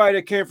 and everybody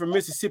that came from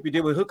Mississippi,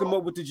 they would hook them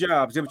up with the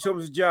jobs. They would show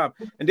them the job,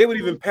 and they would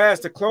even pass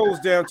the clothes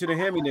down to the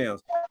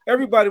hand-me-downs.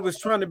 Everybody was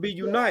trying to be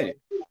united.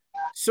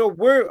 So,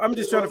 where I'm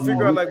just trying to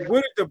figure out, Mhm. like,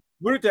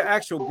 where did the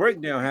actual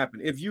breakdown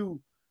happen? If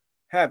you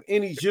have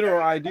any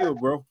general idea,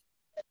 bro.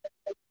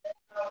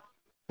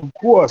 Of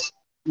course,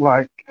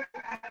 like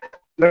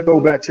let's go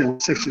back to the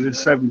 60s and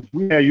 70s.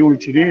 We had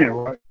unity then,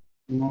 right?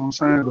 You know what I'm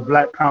saying? The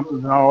Black Panthers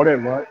and all that,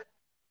 right?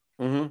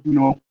 Mm-hmm. You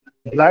know,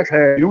 blacks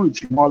had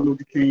unity. Martin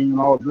Luther King and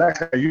all the blacks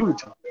had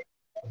unity.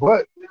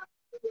 But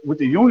with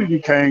the unity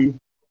came,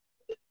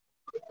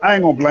 I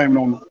ain't gonna blame it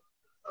on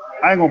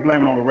I ain't gonna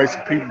blame it on the race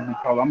of people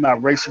because I'm not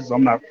racist,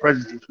 I'm not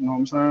prejudiced, you know what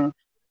I'm saying?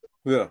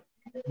 Yeah.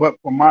 But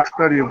from my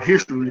study of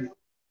history,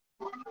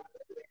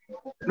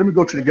 let me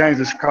go to the gangs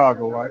in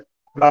Chicago, right?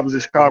 But I was in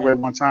Chicago Mm-hmm. at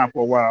one time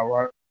for a while,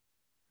 right?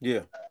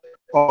 Yeah.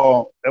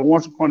 At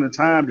once upon a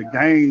time, the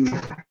gang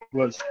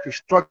was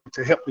constructed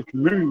to help the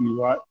community,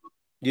 right?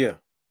 Yeah.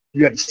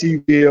 You had the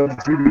CBL,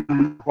 the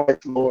Freedom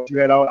White Lords, you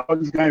had all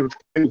these gangs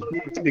to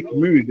protect the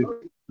community,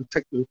 to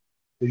protect the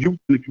youth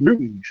in the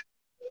communities.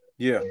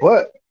 Yeah.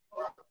 But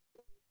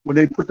when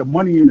they put the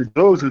money and the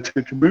drugs into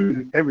the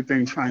community,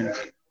 everything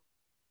changed.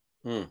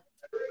 Mm.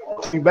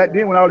 See, back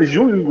then when all this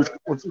union was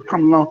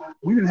coming along,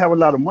 we didn't have a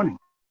lot of money.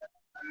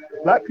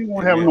 Black people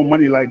don't have Amen. no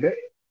money like that.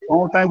 The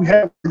only thing we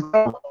have is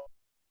dollars.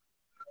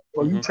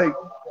 So you Mm-hmm. take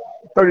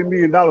 $30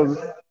 million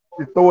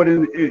and throw it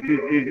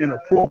in a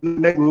poor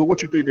neighborhood,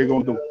 what you think they're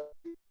gonna do?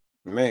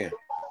 Man.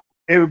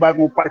 Everybody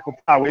gonna fight for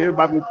power.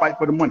 Everybody gonna fight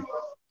for the money,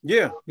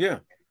 Yeah. Yeah.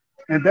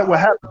 and that will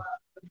happen.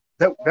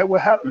 That will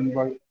happen.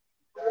 Like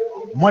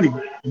money,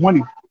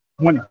 money,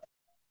 money.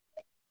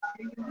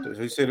 So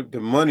he said the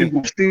money. People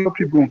gonna steal.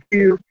 People gonna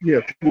kill. Yeah,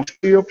 people gonna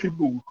steal.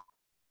 People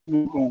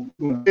gonna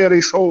sell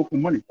their soul for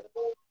money,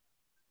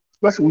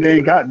 especially when they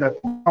ain't got that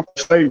from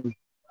slavery.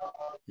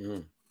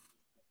 Mm.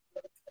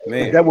 And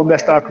Man. that will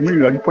mess our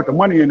community. You put the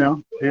money in there.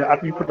 And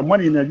after you put the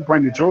money in there, you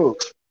bring the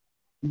drugs.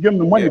 You give them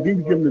the money, Yeah. then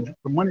you give them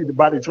the money to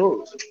buy the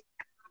drugs.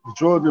 The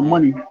drugs and Mm.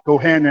 money go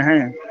hand in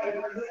hand,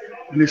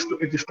 and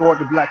it destroyed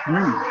the black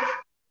community.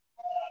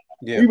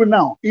 Yeah. Even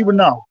now, let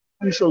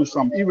me show you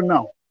something. Even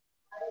now,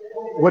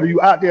 whether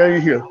you out there or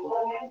in here,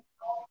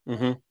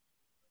 Mm-hmm.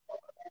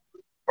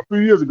 a few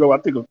years ago, I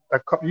think a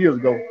couple years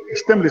ago, the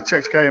stimulus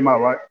checks came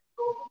out, right?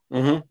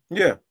 Mm-hmm.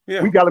 Yeah.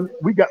 Yeah. We got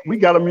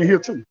them in here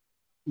too.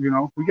 You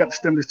know, we got the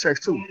stimulus checks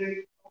too.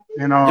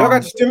 And Y'all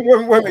got the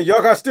stimulus. Wait a minute.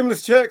 Y'all got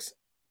stimulus checks.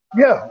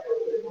 yeah,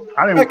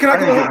 Hey, can I I get didn't get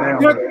a? down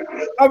Can with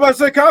it. I'm about to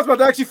say, I was about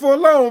to ask you for a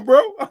loan, bro.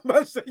 I'm about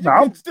to say, No, you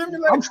getting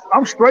stimulated?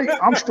 I'm straight.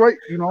 I'm straight.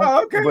 You know,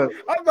 Oh, okay. but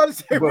I was about to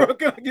say, but bro,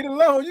 can I get a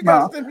loan? You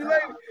got nah,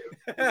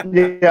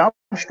 stimulated. yeah,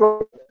 I'm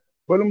straight.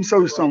 But let me show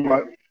you something.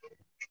 Right,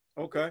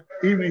 Okay.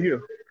 even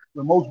here,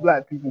 the most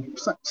black people,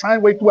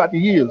 same way throughout the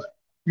years.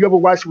 You ever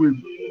watch with,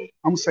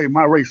 I'm gonna say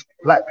my race,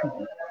 black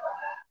people,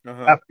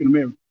 Uh-huh. African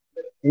American.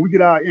 When we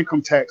get our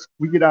income tax,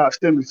 we get our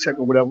stimulus check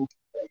or whatever.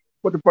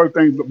 What the first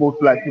thing that most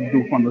black people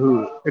do from the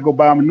hood? They go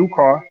buy them a new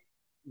car.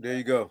 There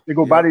you go. They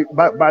go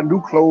Yep. buy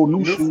new clothes, new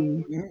New,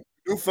 shoes,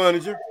 new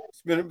furniture.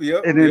 Spin it.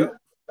 Yep. and then Yep.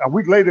 a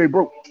week later they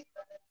broke.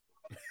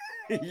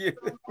 Yeah.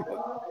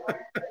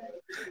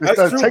 That's Instead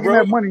of true, taking bro.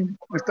 that money,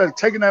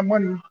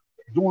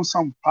 doing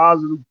something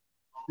positive,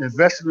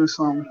 investing in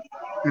something,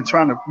 and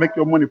trying to make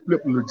your money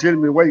flip a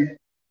legitimate way.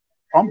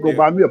 I'm gonna go Yeah.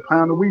 buy me a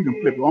pound of weed and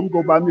flip it. I'm gonna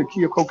go buy me a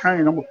key of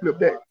cocaine. I'm gonna flip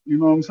that. You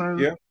know what I'm saying?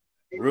 Yeah.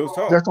 Real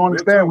talk. Just to Real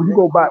understand talk, when bro.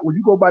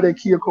 you go buy that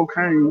key of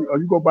cocaine or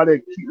you go buy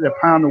that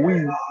pound of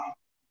weed,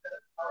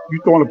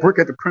 you throwing a brick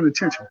at the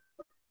penitentiary,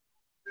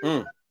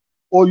 Mm.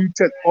 or you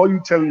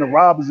telling the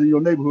robbers in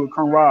your neighborhood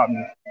come rob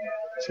me.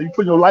 So you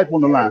put your life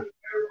on the line.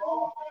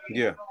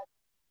 Yeah.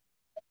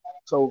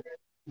 So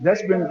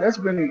that's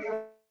been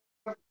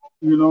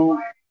you know,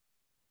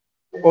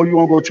 or you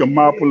want to go to a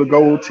mouth full of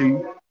gold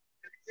teeth,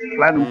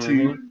 platinum teeth.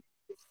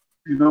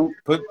 Mm-hmm. You know,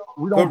 Put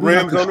we put don't do nothing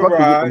rims on the constructive with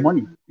the ride.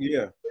 money.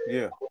 Yeah.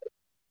 Yeah.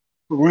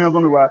 Put rims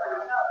on the ride.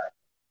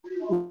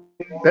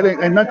 That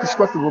ain't nothing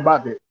constructive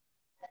about that.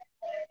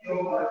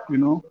 You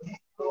know,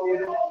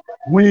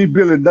 we ain't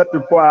building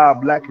nothing for our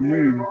black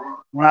community.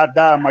 When I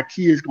die, my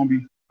kids gonna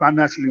be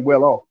financially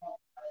well off.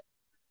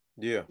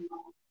 Yeah.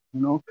 You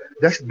know,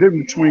 that's the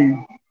difference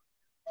between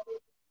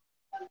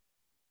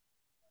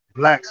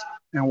blacks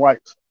and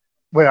whites.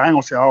 Well, I ain't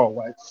gonna say all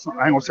whites.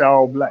 I ain't gonna say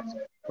all blacks.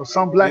 But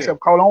some blacks Yeah. have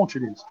caught on to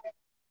this.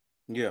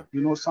 Yeah.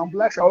 You know, some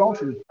blacks caught on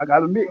to this. I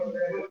gotta admit,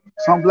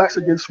 some blacks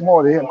are getting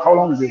smart. They have caught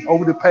on to this.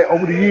 Over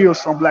the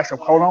years, some blacks have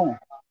caught on.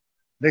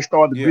 They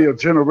started to Yeah. build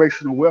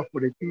generational wealth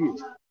for their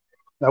kids.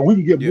 Now we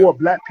can get Yeah. more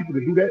black people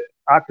to do that,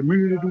 our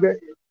community to do that,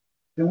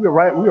 then we'll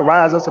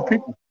rise as a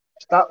people.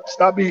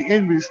 Stop being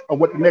envious of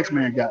what the next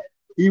man got.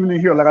 Even in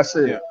here, like I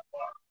said,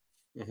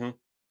 Yeah. Mm-hmm.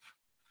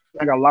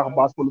 I got a locker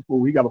box full of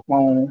food. He got a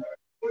phone.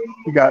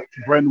 He got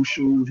brand new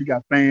shoes. He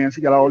got fans.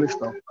 He got all this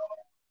stuff.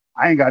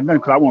 I ain't got nothing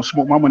because I want to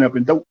smoke my money up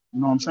in dope. You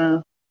know what I'm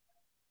saying?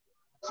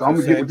 So I'm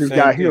So gonna get same with this same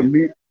guy here. thing.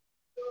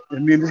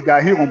 Me and this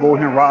guy here gonna go in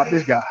here and rob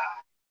this guy.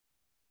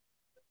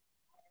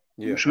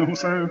 You Yeah. see what I'm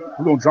saying?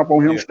 We're gonna jump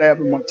on him, Yeah. stab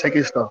him, take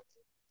his stuff.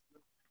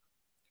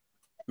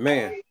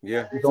 Man.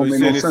 Yeah. It So don't you're make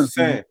no saying it's the sense,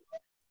 man. same.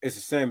 It's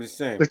the same. It's the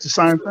same. It's the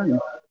same thing.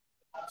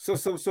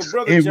 So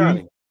brother Envy,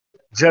 Johnny.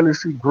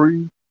 jealousy,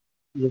 greed.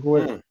 Yeah, go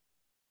ahead. Mm,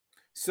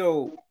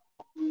 so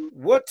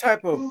what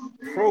type of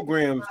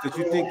programs that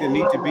you think that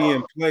need to be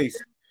in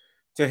place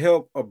to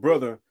help a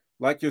brother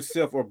like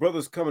yourself or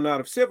brothers coming out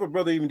of, say if a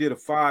brother even did a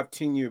 5,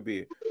 10 year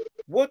bid,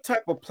 what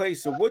type of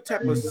place or what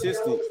type of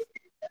assistance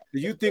do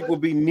you think will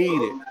be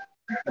needed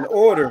in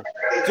order,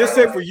 just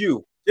say for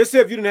you, just say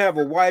if you didn't have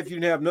a wife, you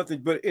didn't have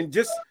nothing, but in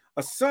just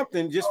a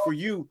something just for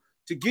you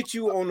to get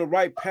you on the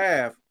right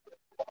path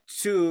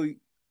to,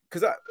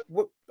 because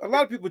what a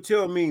lot of people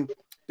tell me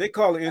they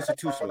call it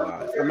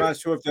institutionalized. I'm not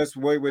sure if that's the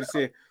way to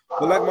say it,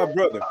 but like my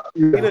brother,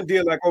 he Yeah, done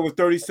did like over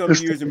 30 some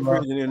it's years in the,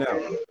 prison and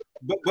out.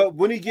 But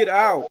when he get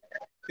out,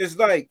 it's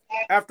like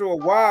after a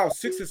while,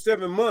 6 or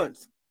 7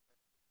 months,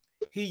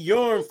 he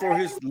yearned for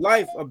his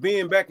life of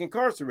being back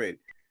incarcerated.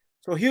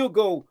 So he'll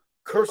go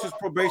curse his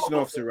probation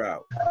officer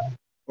out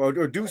or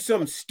do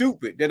something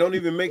stupid that don't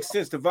even make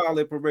sense to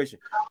violate probation.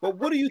 But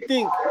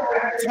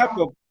type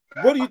of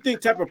what do you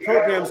think type of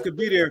programs could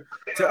be there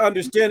to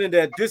understanding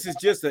that this is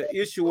just an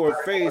issue or a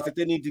phase that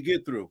they need to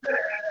get through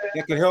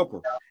that can help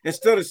them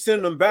instead of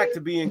sending them back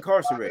to be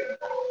incarcerated?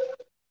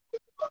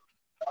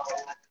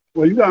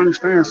 well, you gotta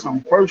understand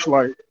something first.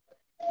 Like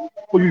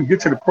before you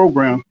get to the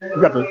program,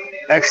 you got to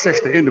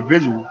access the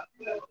individual.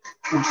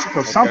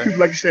 Because some Okay. people,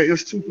 like you said,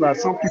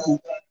 institutionalized. Some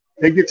people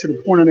they get to the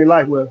point in their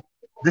life where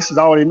this is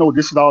all they know,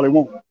 this is all they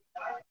want.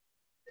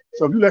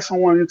 So if you let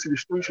someone into the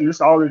streets and this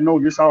is all they know,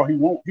 this is all he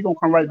want, he gonna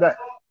come right back.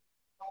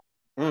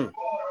 Mm,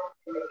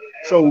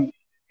 So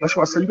that's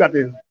why I say you got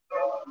to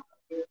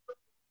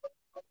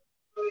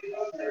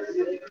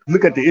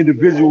look at the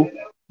individual.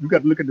 You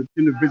got to look at the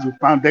individual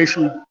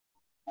foundation,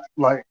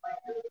 like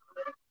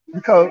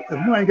because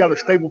if you ain't got a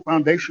stable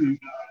foundation,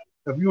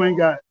 if you ain't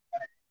got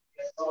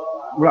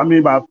what I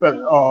mean by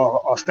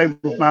a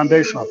stable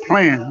foundation, a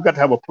plan, you got to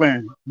have a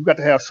plan. You got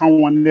to have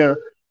someone there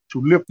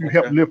to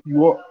help okay. lift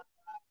you up.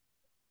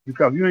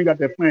 Because if you ain't got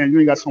that plan, you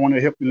ain't got someone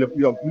to help you lift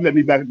you up. You let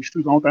me back in the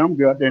streets, the only thing I'm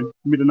good, then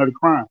commit another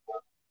crime.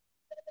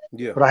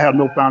 Yeah. But I have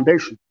no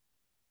foundation.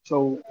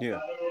 So Yeah.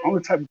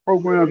 only type of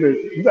programs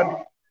that you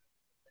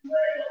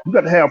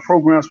got to have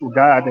programs for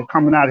guys that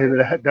coming out here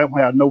that don't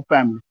have no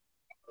family.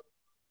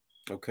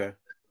 Okay.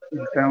 You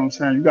understand what I'm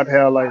saying? You got to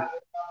have like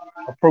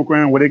a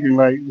program where they can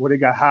where they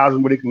got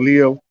housing, where they can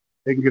live,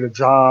 they can get a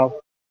job.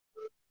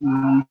 You know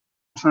what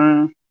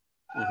I'm saying?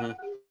 Mm-hmm.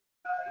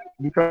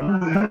 Because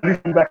you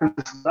come back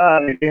into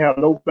society, they have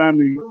no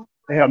family,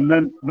 they have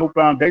no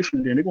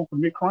foundation. Then they're gonna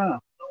commit crime.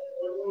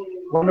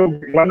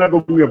 Why not go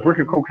be a brick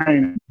of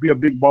cocaine, be a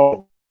big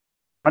ball?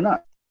 Why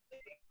not?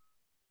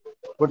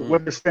 What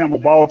Mm, the stamp a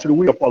ball to the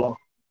wheel follow?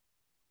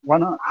 Why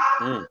not?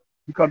 mm,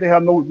 Because they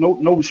have no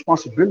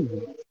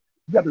responsibility.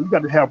 You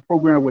got to have a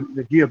program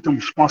that give them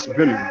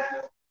responsibility,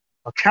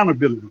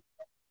 accountability.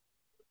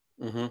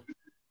 mm-hmm.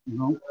 You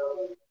know,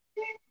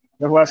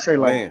 that's why I say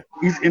like Man.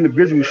 each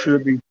individual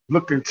should be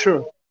looked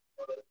into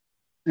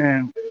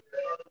and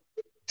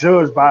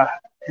judged by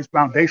his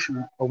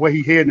foundation or where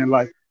he heading in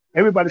life.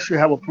 Everybody should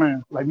have a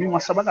plan. Like me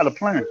myself, I got a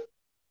plan.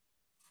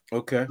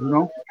 Okay. You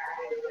know,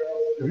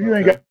 if you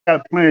ain't Okay.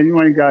 got a plan,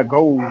 you ain't got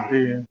goals,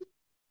 then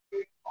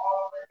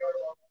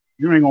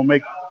you ain't gonna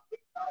make it.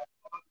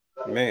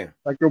 Man.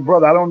 Like your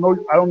brother, I don't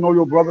know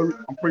your brother.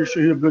 I'm pretty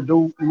sure he's a good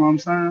dude. You know what I'm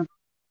saying?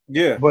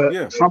 Yeah. But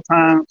Yeah.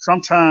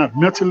 sometimes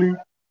mentally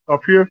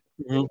up here,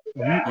 Mm-hmm.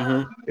 if you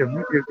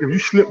Mm-hmm. if you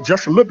slip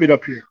just a little bit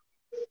up here,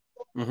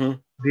 Mm-hmm.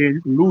 then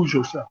you can lose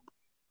yourself.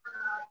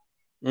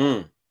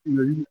 Mm.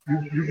 You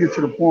get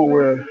to the point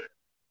where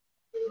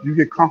you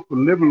get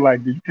comfortable living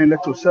like this. You can't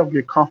let yourself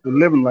get comfortable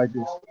living like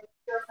this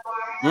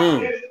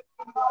Mm.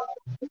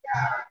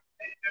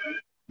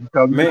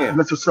 because you Man.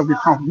 let yourself get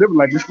comfortable living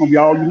like this. It's gonna be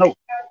all you know.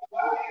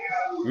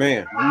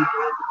 Man.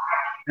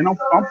 And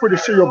I'm pretty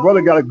sure your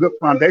brother got a good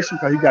foundation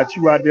because he got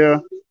you out there,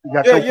 you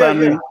got Yeah. your Yeah.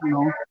 family, Yeah. you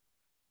know.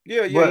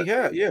 Yeah. Yeah. But He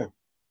had. Yeah.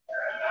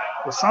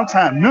 but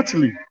sometimes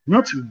mentally,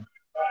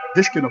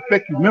 this can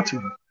affect you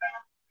mentally,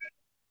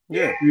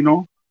 Yeah. you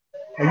know.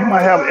 And you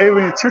might have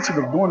every intention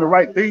of doing the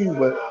right thing,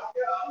 but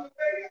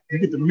you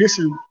get to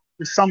missing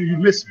it's something you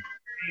missing.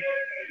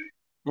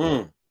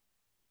 Mm.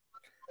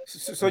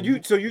 So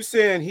you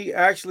saying he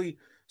actually?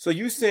 So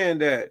you saying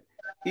that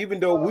even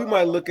though we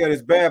might look at it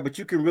as bad, but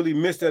you can really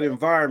miss that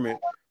environment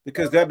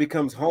because that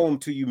becomes home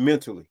to you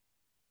mentally.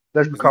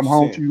 That's Is what become you're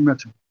home to saying? you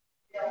mentally.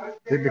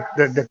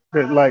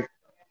 Like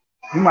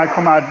you might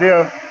come out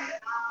there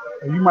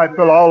and you might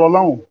feel all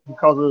alone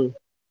because of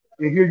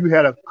and here you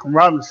had a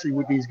camaraderie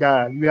with these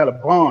guys. You had a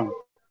bond.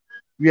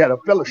 You had a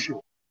fellowship.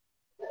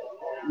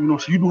 You know,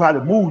 so you knew how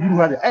to move. You knew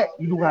how to act.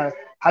 You knew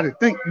how to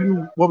think. You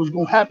knew what was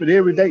going to happen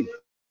every day.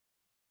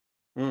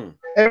 Mm.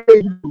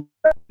 Every day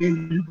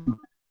you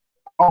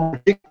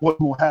predict what's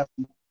going to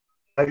happen.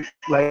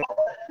 Like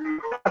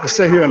I can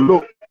sit here and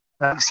look.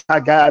 I can see how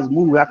guys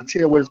move. I can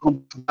tell where it's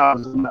going to be.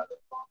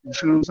 You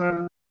see what I'm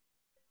saying?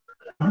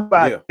 You Yeah.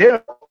 out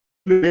there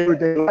live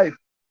everyday life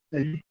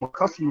and you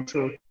accustomed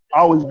to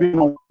always being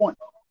on point.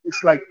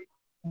 It's like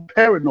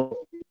paranoid.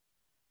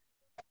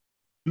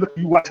 Look,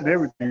 you watching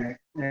everything,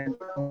 and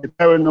the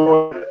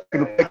paranoid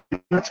can affect you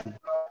mentally.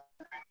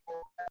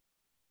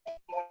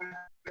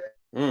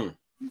 Mm.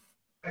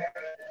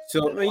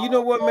 So, man, you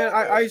know what, man?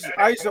 I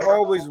used to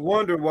always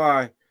wonder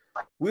why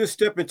we'll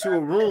step into a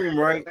room,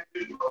 right,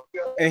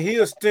 and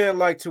he'll stand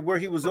like to where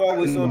he was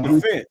always on Mm-hmm.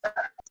 defense.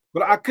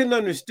 But I couldn't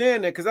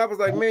understand that because I was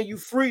like, man, you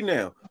free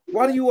now.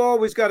 Why do you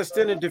always got to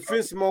stand in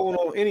defense mode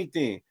on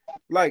anything?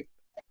 Like,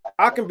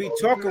 I can be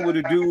talking with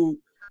a dude,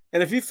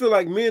 and if you feel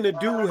like me and the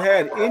dude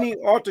had any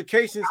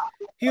altercations,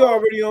 he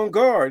already on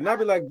guard. And I'll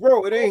be like,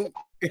 bro, it ain't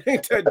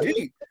that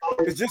deep.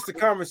 It's just a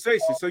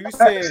conversation. So you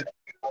saying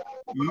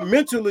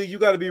mentally you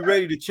got to be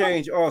ready to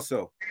change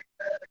also.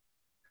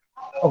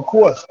 Of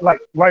course, like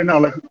right now,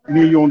 like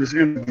me and you on this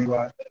interview,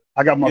 right?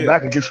 I got my Yeah.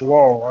 back against the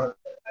wall, right?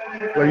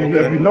 Well, if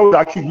Okay. you know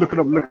that I keep looking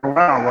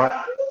around,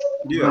 right?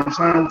 You know Yeah. what I'm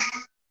saying?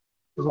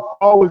 Because I'm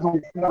always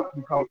on point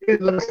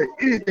because, like I said,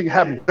 anything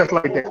happens just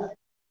like that.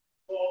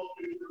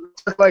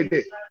 Just like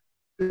that.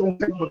 It don't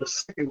take but a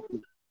second for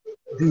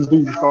these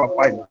dudes start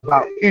fighting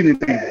about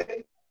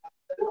anything.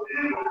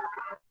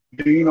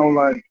 You know,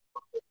 like,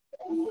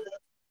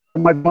 it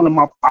might be one of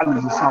my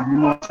partners or something, you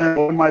know what I'm saying?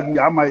 Or it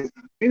might be,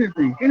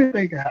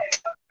 anything can happen,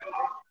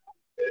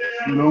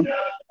 you know?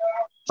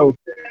 So,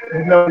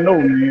 you never know,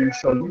 man.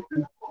 So,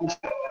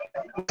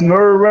 it's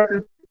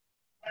nerve-wracking,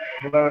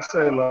 but like I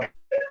say, like,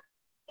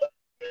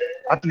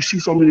 after you see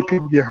so many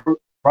people get hurt,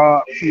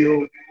 robbed,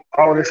 killed,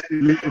 all this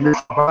in this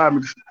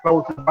environment, this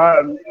close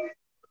environment,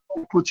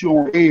 it puts you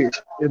on edge.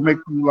 It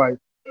makes you like,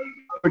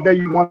 every day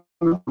you want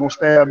to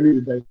stab me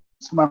today.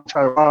 Somebody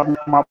try to rob me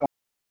from my phone.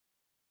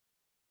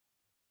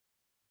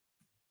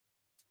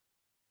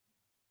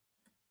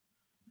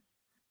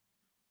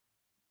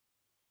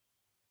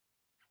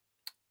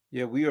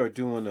 Yeah, we are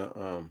doing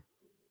a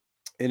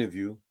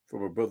interview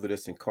from a brother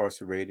that's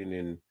incarcerated,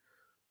 and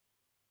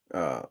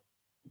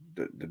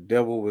the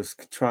devil was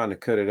trying to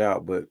cut it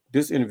out, but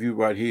this interview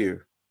right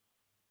here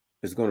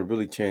is going to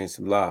really change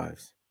some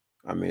lives.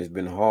 I mean, it's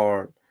been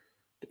hard.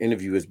 The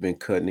interview has been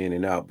cutting in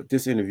and out, but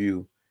this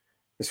interview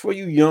is for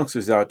you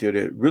youngsters out there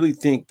that really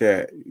think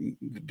that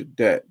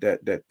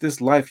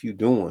this life you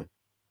doing,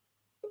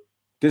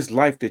 this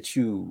life that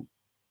you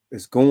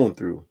is going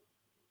through,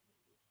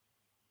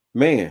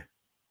 man,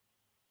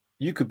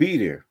 you could be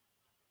there.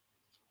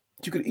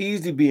 You could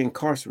easily be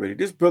incarcerated.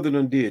 This brother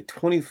done did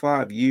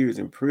 25 years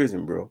in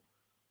prison, bro.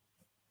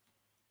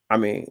 I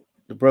mean,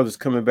 the brother's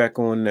coming back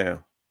on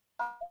now.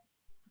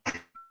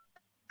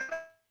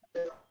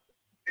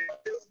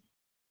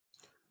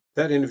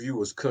 That interview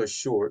was cut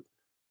short.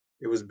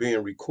 It was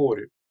being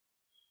recorded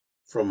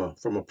from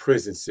a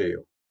prison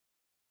cell.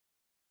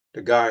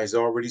 The guy has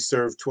already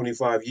served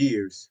 25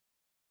 years,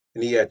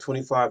 and he had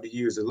 25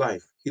 years of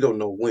life. He don't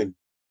know when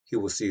he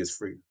will see his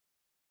freedom.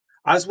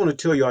 I just want to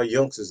tell y'all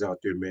youngsters out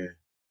there, man,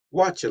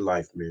 watch your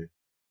life, man.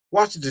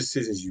 Watch the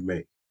decisions you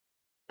make.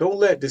 Don't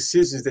let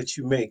decisions that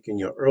you make in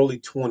your early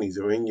 20s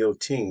or in your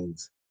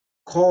teens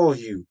cause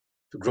you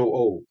to grow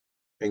old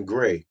and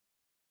gray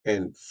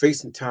and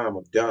facing time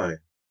of dying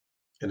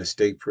in a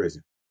state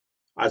prison.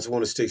 I just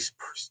want to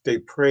stay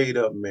prayed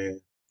up,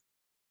 man.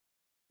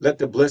 Let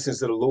the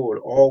blessings of the Lord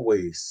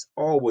always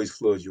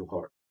flood your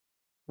heart.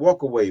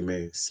 Walk away,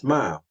 man.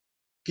 Smile.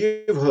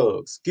 Give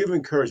hugs. Give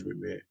encouragement,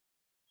 man.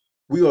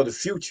 We are the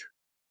future.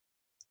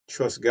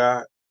 Trust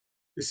God.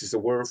 This is a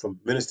word from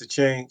Minister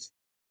Change,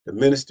 the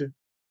minister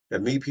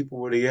that meet people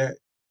where they at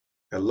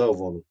and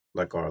love on them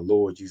like our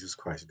Lord Jesus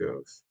Christ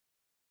does.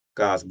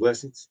 God's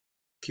blessings.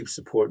 Keep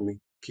supporting me.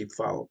 Keep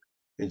following.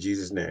 In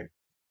Jesus' name.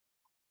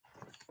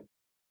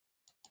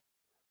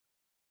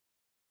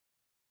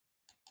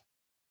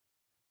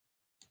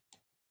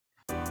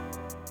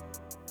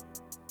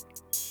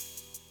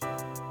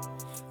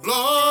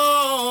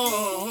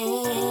 Lord,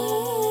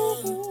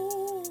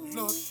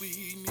 Lord,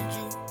 we need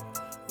you.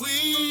 We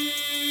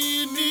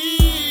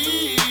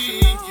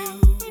need you.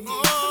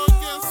 Oh,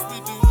 yes, we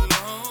do,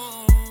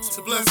 Lord. To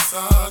bless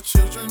our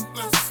children,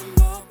 bless them,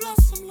 Lord,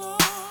 bless them,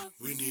 Lord.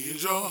 We need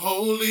your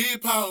holy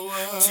power.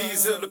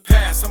 Tears of the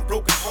past, I'm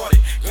broken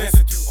hearted.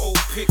 Glancing through old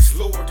pics,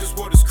 Lord, this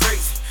world is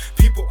crazy.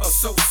 People are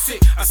so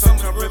sick. I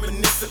sometimes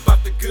reminisce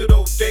about the good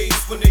old days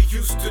when they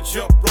used to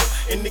jump rope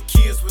and the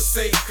kids would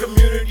say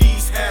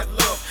communities had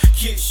love.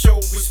 Kids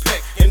showed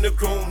respect and the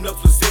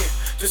grown-ups was there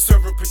to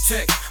serve and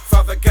protect.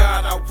 Father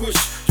God, I wish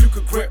you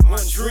could grant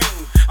my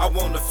dream. I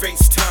wanna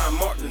FaceTime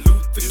Martin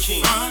Luther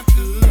King. If I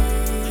could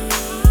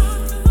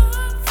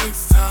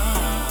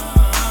FaceTime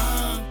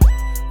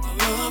my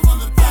loved one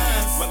that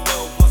passed. My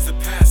loved ones that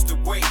passed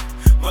away.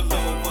 My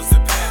loved ones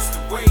that passed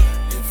away.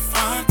 If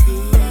I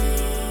could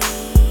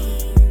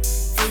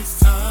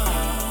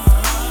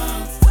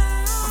FaceTime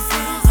my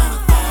friends that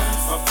have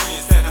passed. My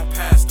friends that have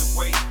passed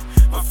away.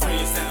 My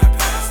friends that have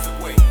passed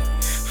away.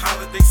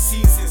 Holiday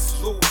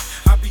seasons, Lord,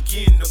 I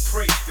begin to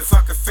pray. If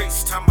I could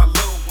FaceTime my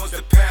loved ones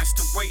that passed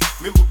away.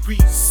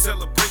 Memories,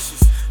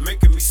 celebrations,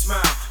 making me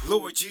smile.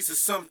 Lord Jesus,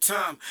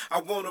 sometime I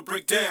wanna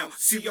break down.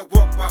 See, I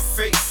walk by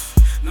faith,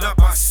 not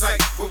by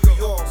sight. But we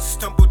all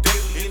stumble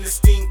daily in this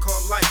thing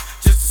called life.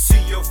 Just to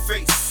see your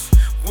face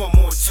one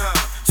more time,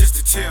 just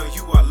to tell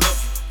you I love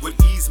you would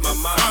ease my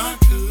mind.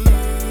 If I could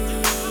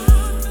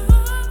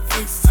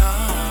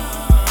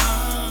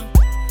FaceTime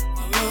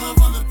my loved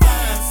one that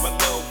passed. My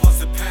loved ones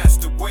that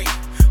passed away.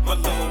 My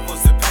loved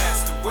ones that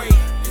passed away.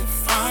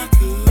 If I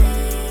could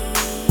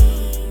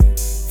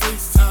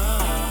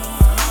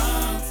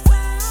FaceTime my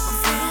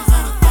friends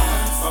that have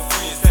passed. My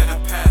friends that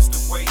have passed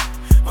away.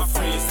 My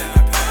friends that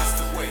have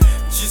passed away.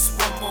 Just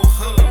one more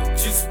hug,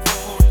 just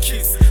one more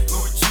kiss.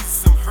 Lord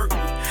Jesus, I'm hurting.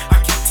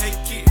 I can't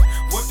take it.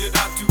 What did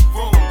I do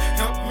wrong?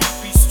 Help me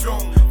be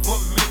strong. 1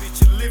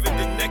 minute you're living,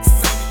 the next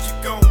minute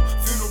you're gone.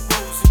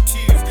 Funerals and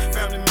tears,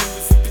 family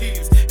members and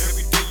peers.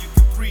 Every day you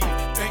can breathe.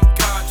 Thank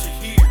God you're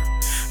here.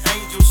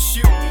 Angels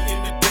shield me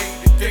in the day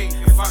to day.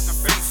 If I could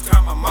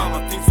FaceTime my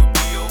mama, things would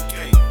be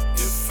okay.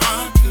 If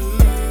I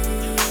could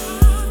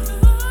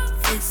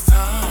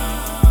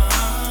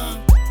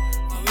FaceTime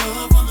my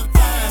loved one that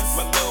passed.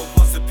 My loved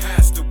ones that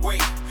passed away.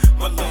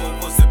 My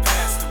loved ones that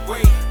passed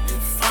away.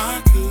 If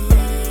I could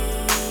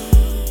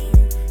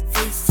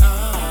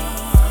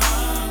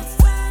FaceTime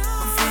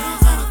my friends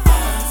that have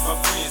passed. My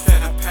friends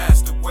that have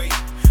passed away.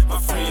 My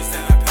friends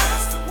that have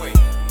passed away.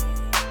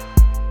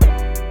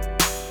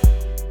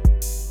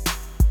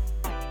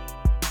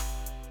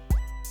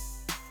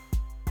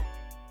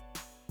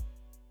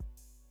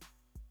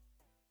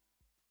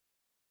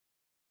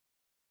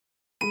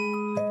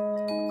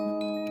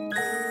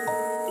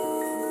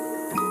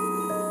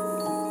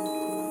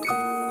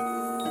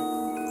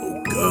 Oh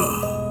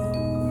God,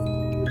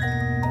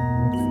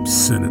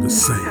 Son of the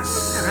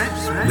Saints,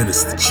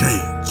 Minister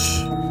Change.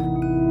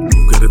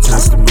 You got a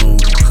testimony,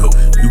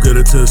 you got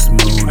a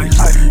testimony,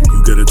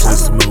 you got a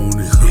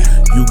testimony,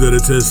 you got a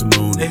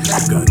testimony.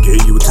 God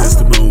gave you a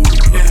testimony.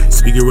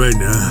 Speak it right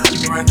now.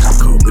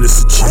 Call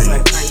Minister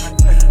Change.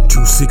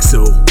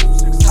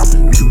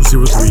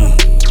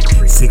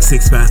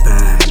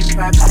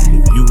 260-203-6655.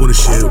 If you wanna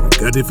share what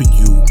God did for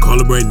you, call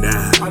him right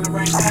now.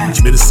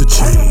 Minister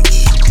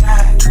Change.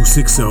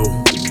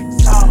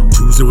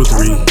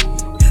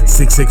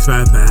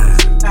 260-203-6655.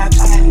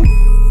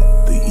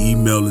 The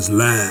email is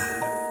live.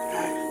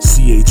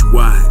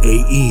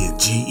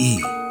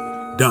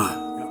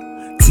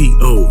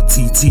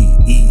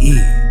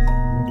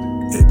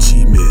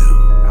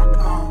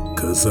 CHYANGE.TOTTEE@gmail.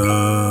 Cause you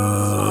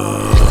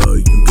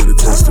got a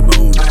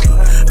testimony,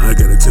 I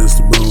got a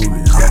testimony,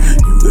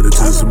 you got a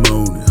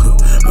testimony,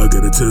 I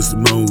got a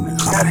testimony.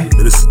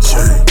 Minister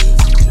Change,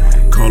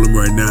 call him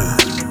right now.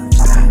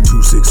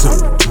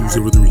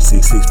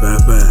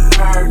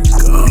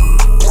 260-203-6655. God.